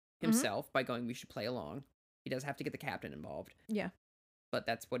problem himself by going, we should play along. He does have to get the captain involved. Yeah. But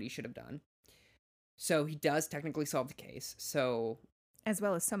that's what he should have done. So he does technically solve the case. So. As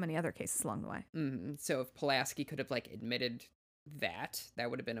well as so many other cases along the way. Mm-hmm. So if Pulaski could have like admitted that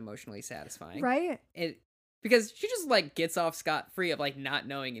would have been emotionally satisfying. Right. Because she just like gets off scot-free of like not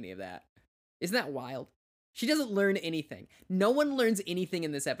knowing any of that. Isn't that wild? She doesn't learn anything. No one learns anything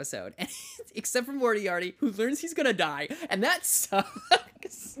in this episode, except for Moriarty, who learns he's gonna die, and that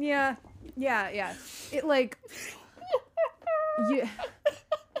sucks. Yeah. It like, yeah.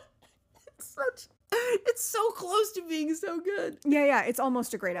 It's so close to being so good. Yeah. It's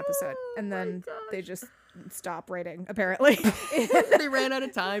almost a great episode, and then they just stop writing. Apparently, they ran out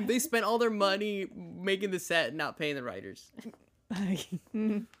of time. They spent all their money making the set and not paying the writers.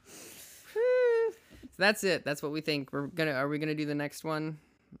 That's it. That's what we think. Are we gonna do the next one?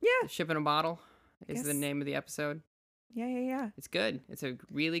 Yeah. Ship in a Bottle is the name of the episode. Yeah. It's good. It's a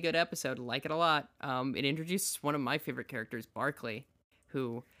really good episode. I like it a lot. It introduces one of my favorite characters, Barclay,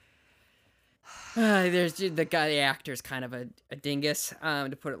 who there's the actor's kind of a dingus,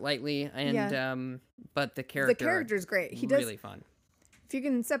 to put it lightly. And but the character's great. He does really fun. If you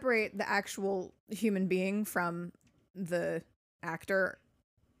can separate the actual human being from the actor.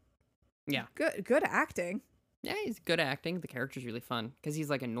 Yeah. Good acting. Yeah, he's good acting. The character's really fun because he's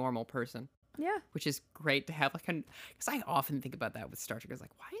like a normal person. Yeah. Which is great to have because I often think about that with Star Trek. I was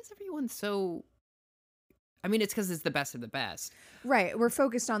like, why is everyone so... I mean, it's because it's the best of the best. Right. We're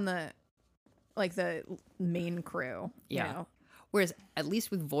focused on the main crew. You know? Whereas at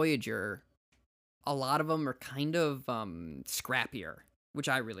least with Voyager, a lot of them are kind of scrappier, which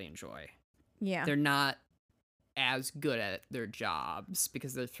I really enjoy. Yeah. They're not as good at their jobs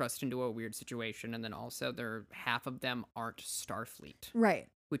because they're thrust into a weird situation, and then also half of them aren't Starfleet, right?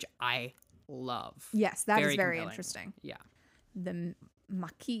 Which I love. Yes, that is very interesting. Yeah, the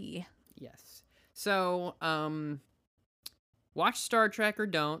Maquis. Yes. So, watch Star Trek or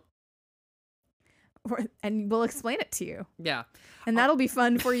don't, and we'll explain it to you. Yeah, and that'll be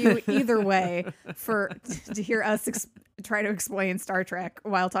fun for you either way to hear us try to explain Star Trek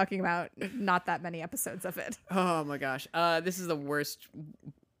while talking about not that many episodes of it. Oh my gosh. This is the worst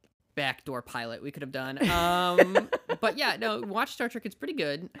backdoor pilot we could have done. But yeah, no, watch Star Trek. It's pretty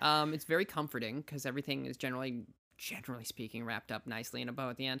good. It's very comforting because everything is generally speaking, wrapped up nicely in a bow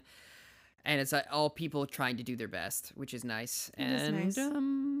at the end. And it's all people trying to do their best, which is nice. And, nice.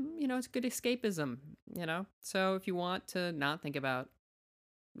 You know, it's good escapism, you know? So if you want to not think about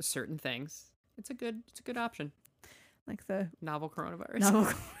certain things, it's a good option. Like the Novel coronavirus.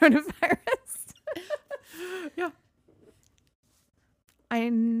 novel coronavirus. Yeah. I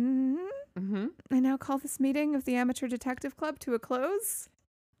now call this meeting of the Amateur Detective Club to a close.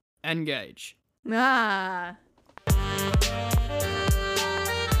 Engage. Ah.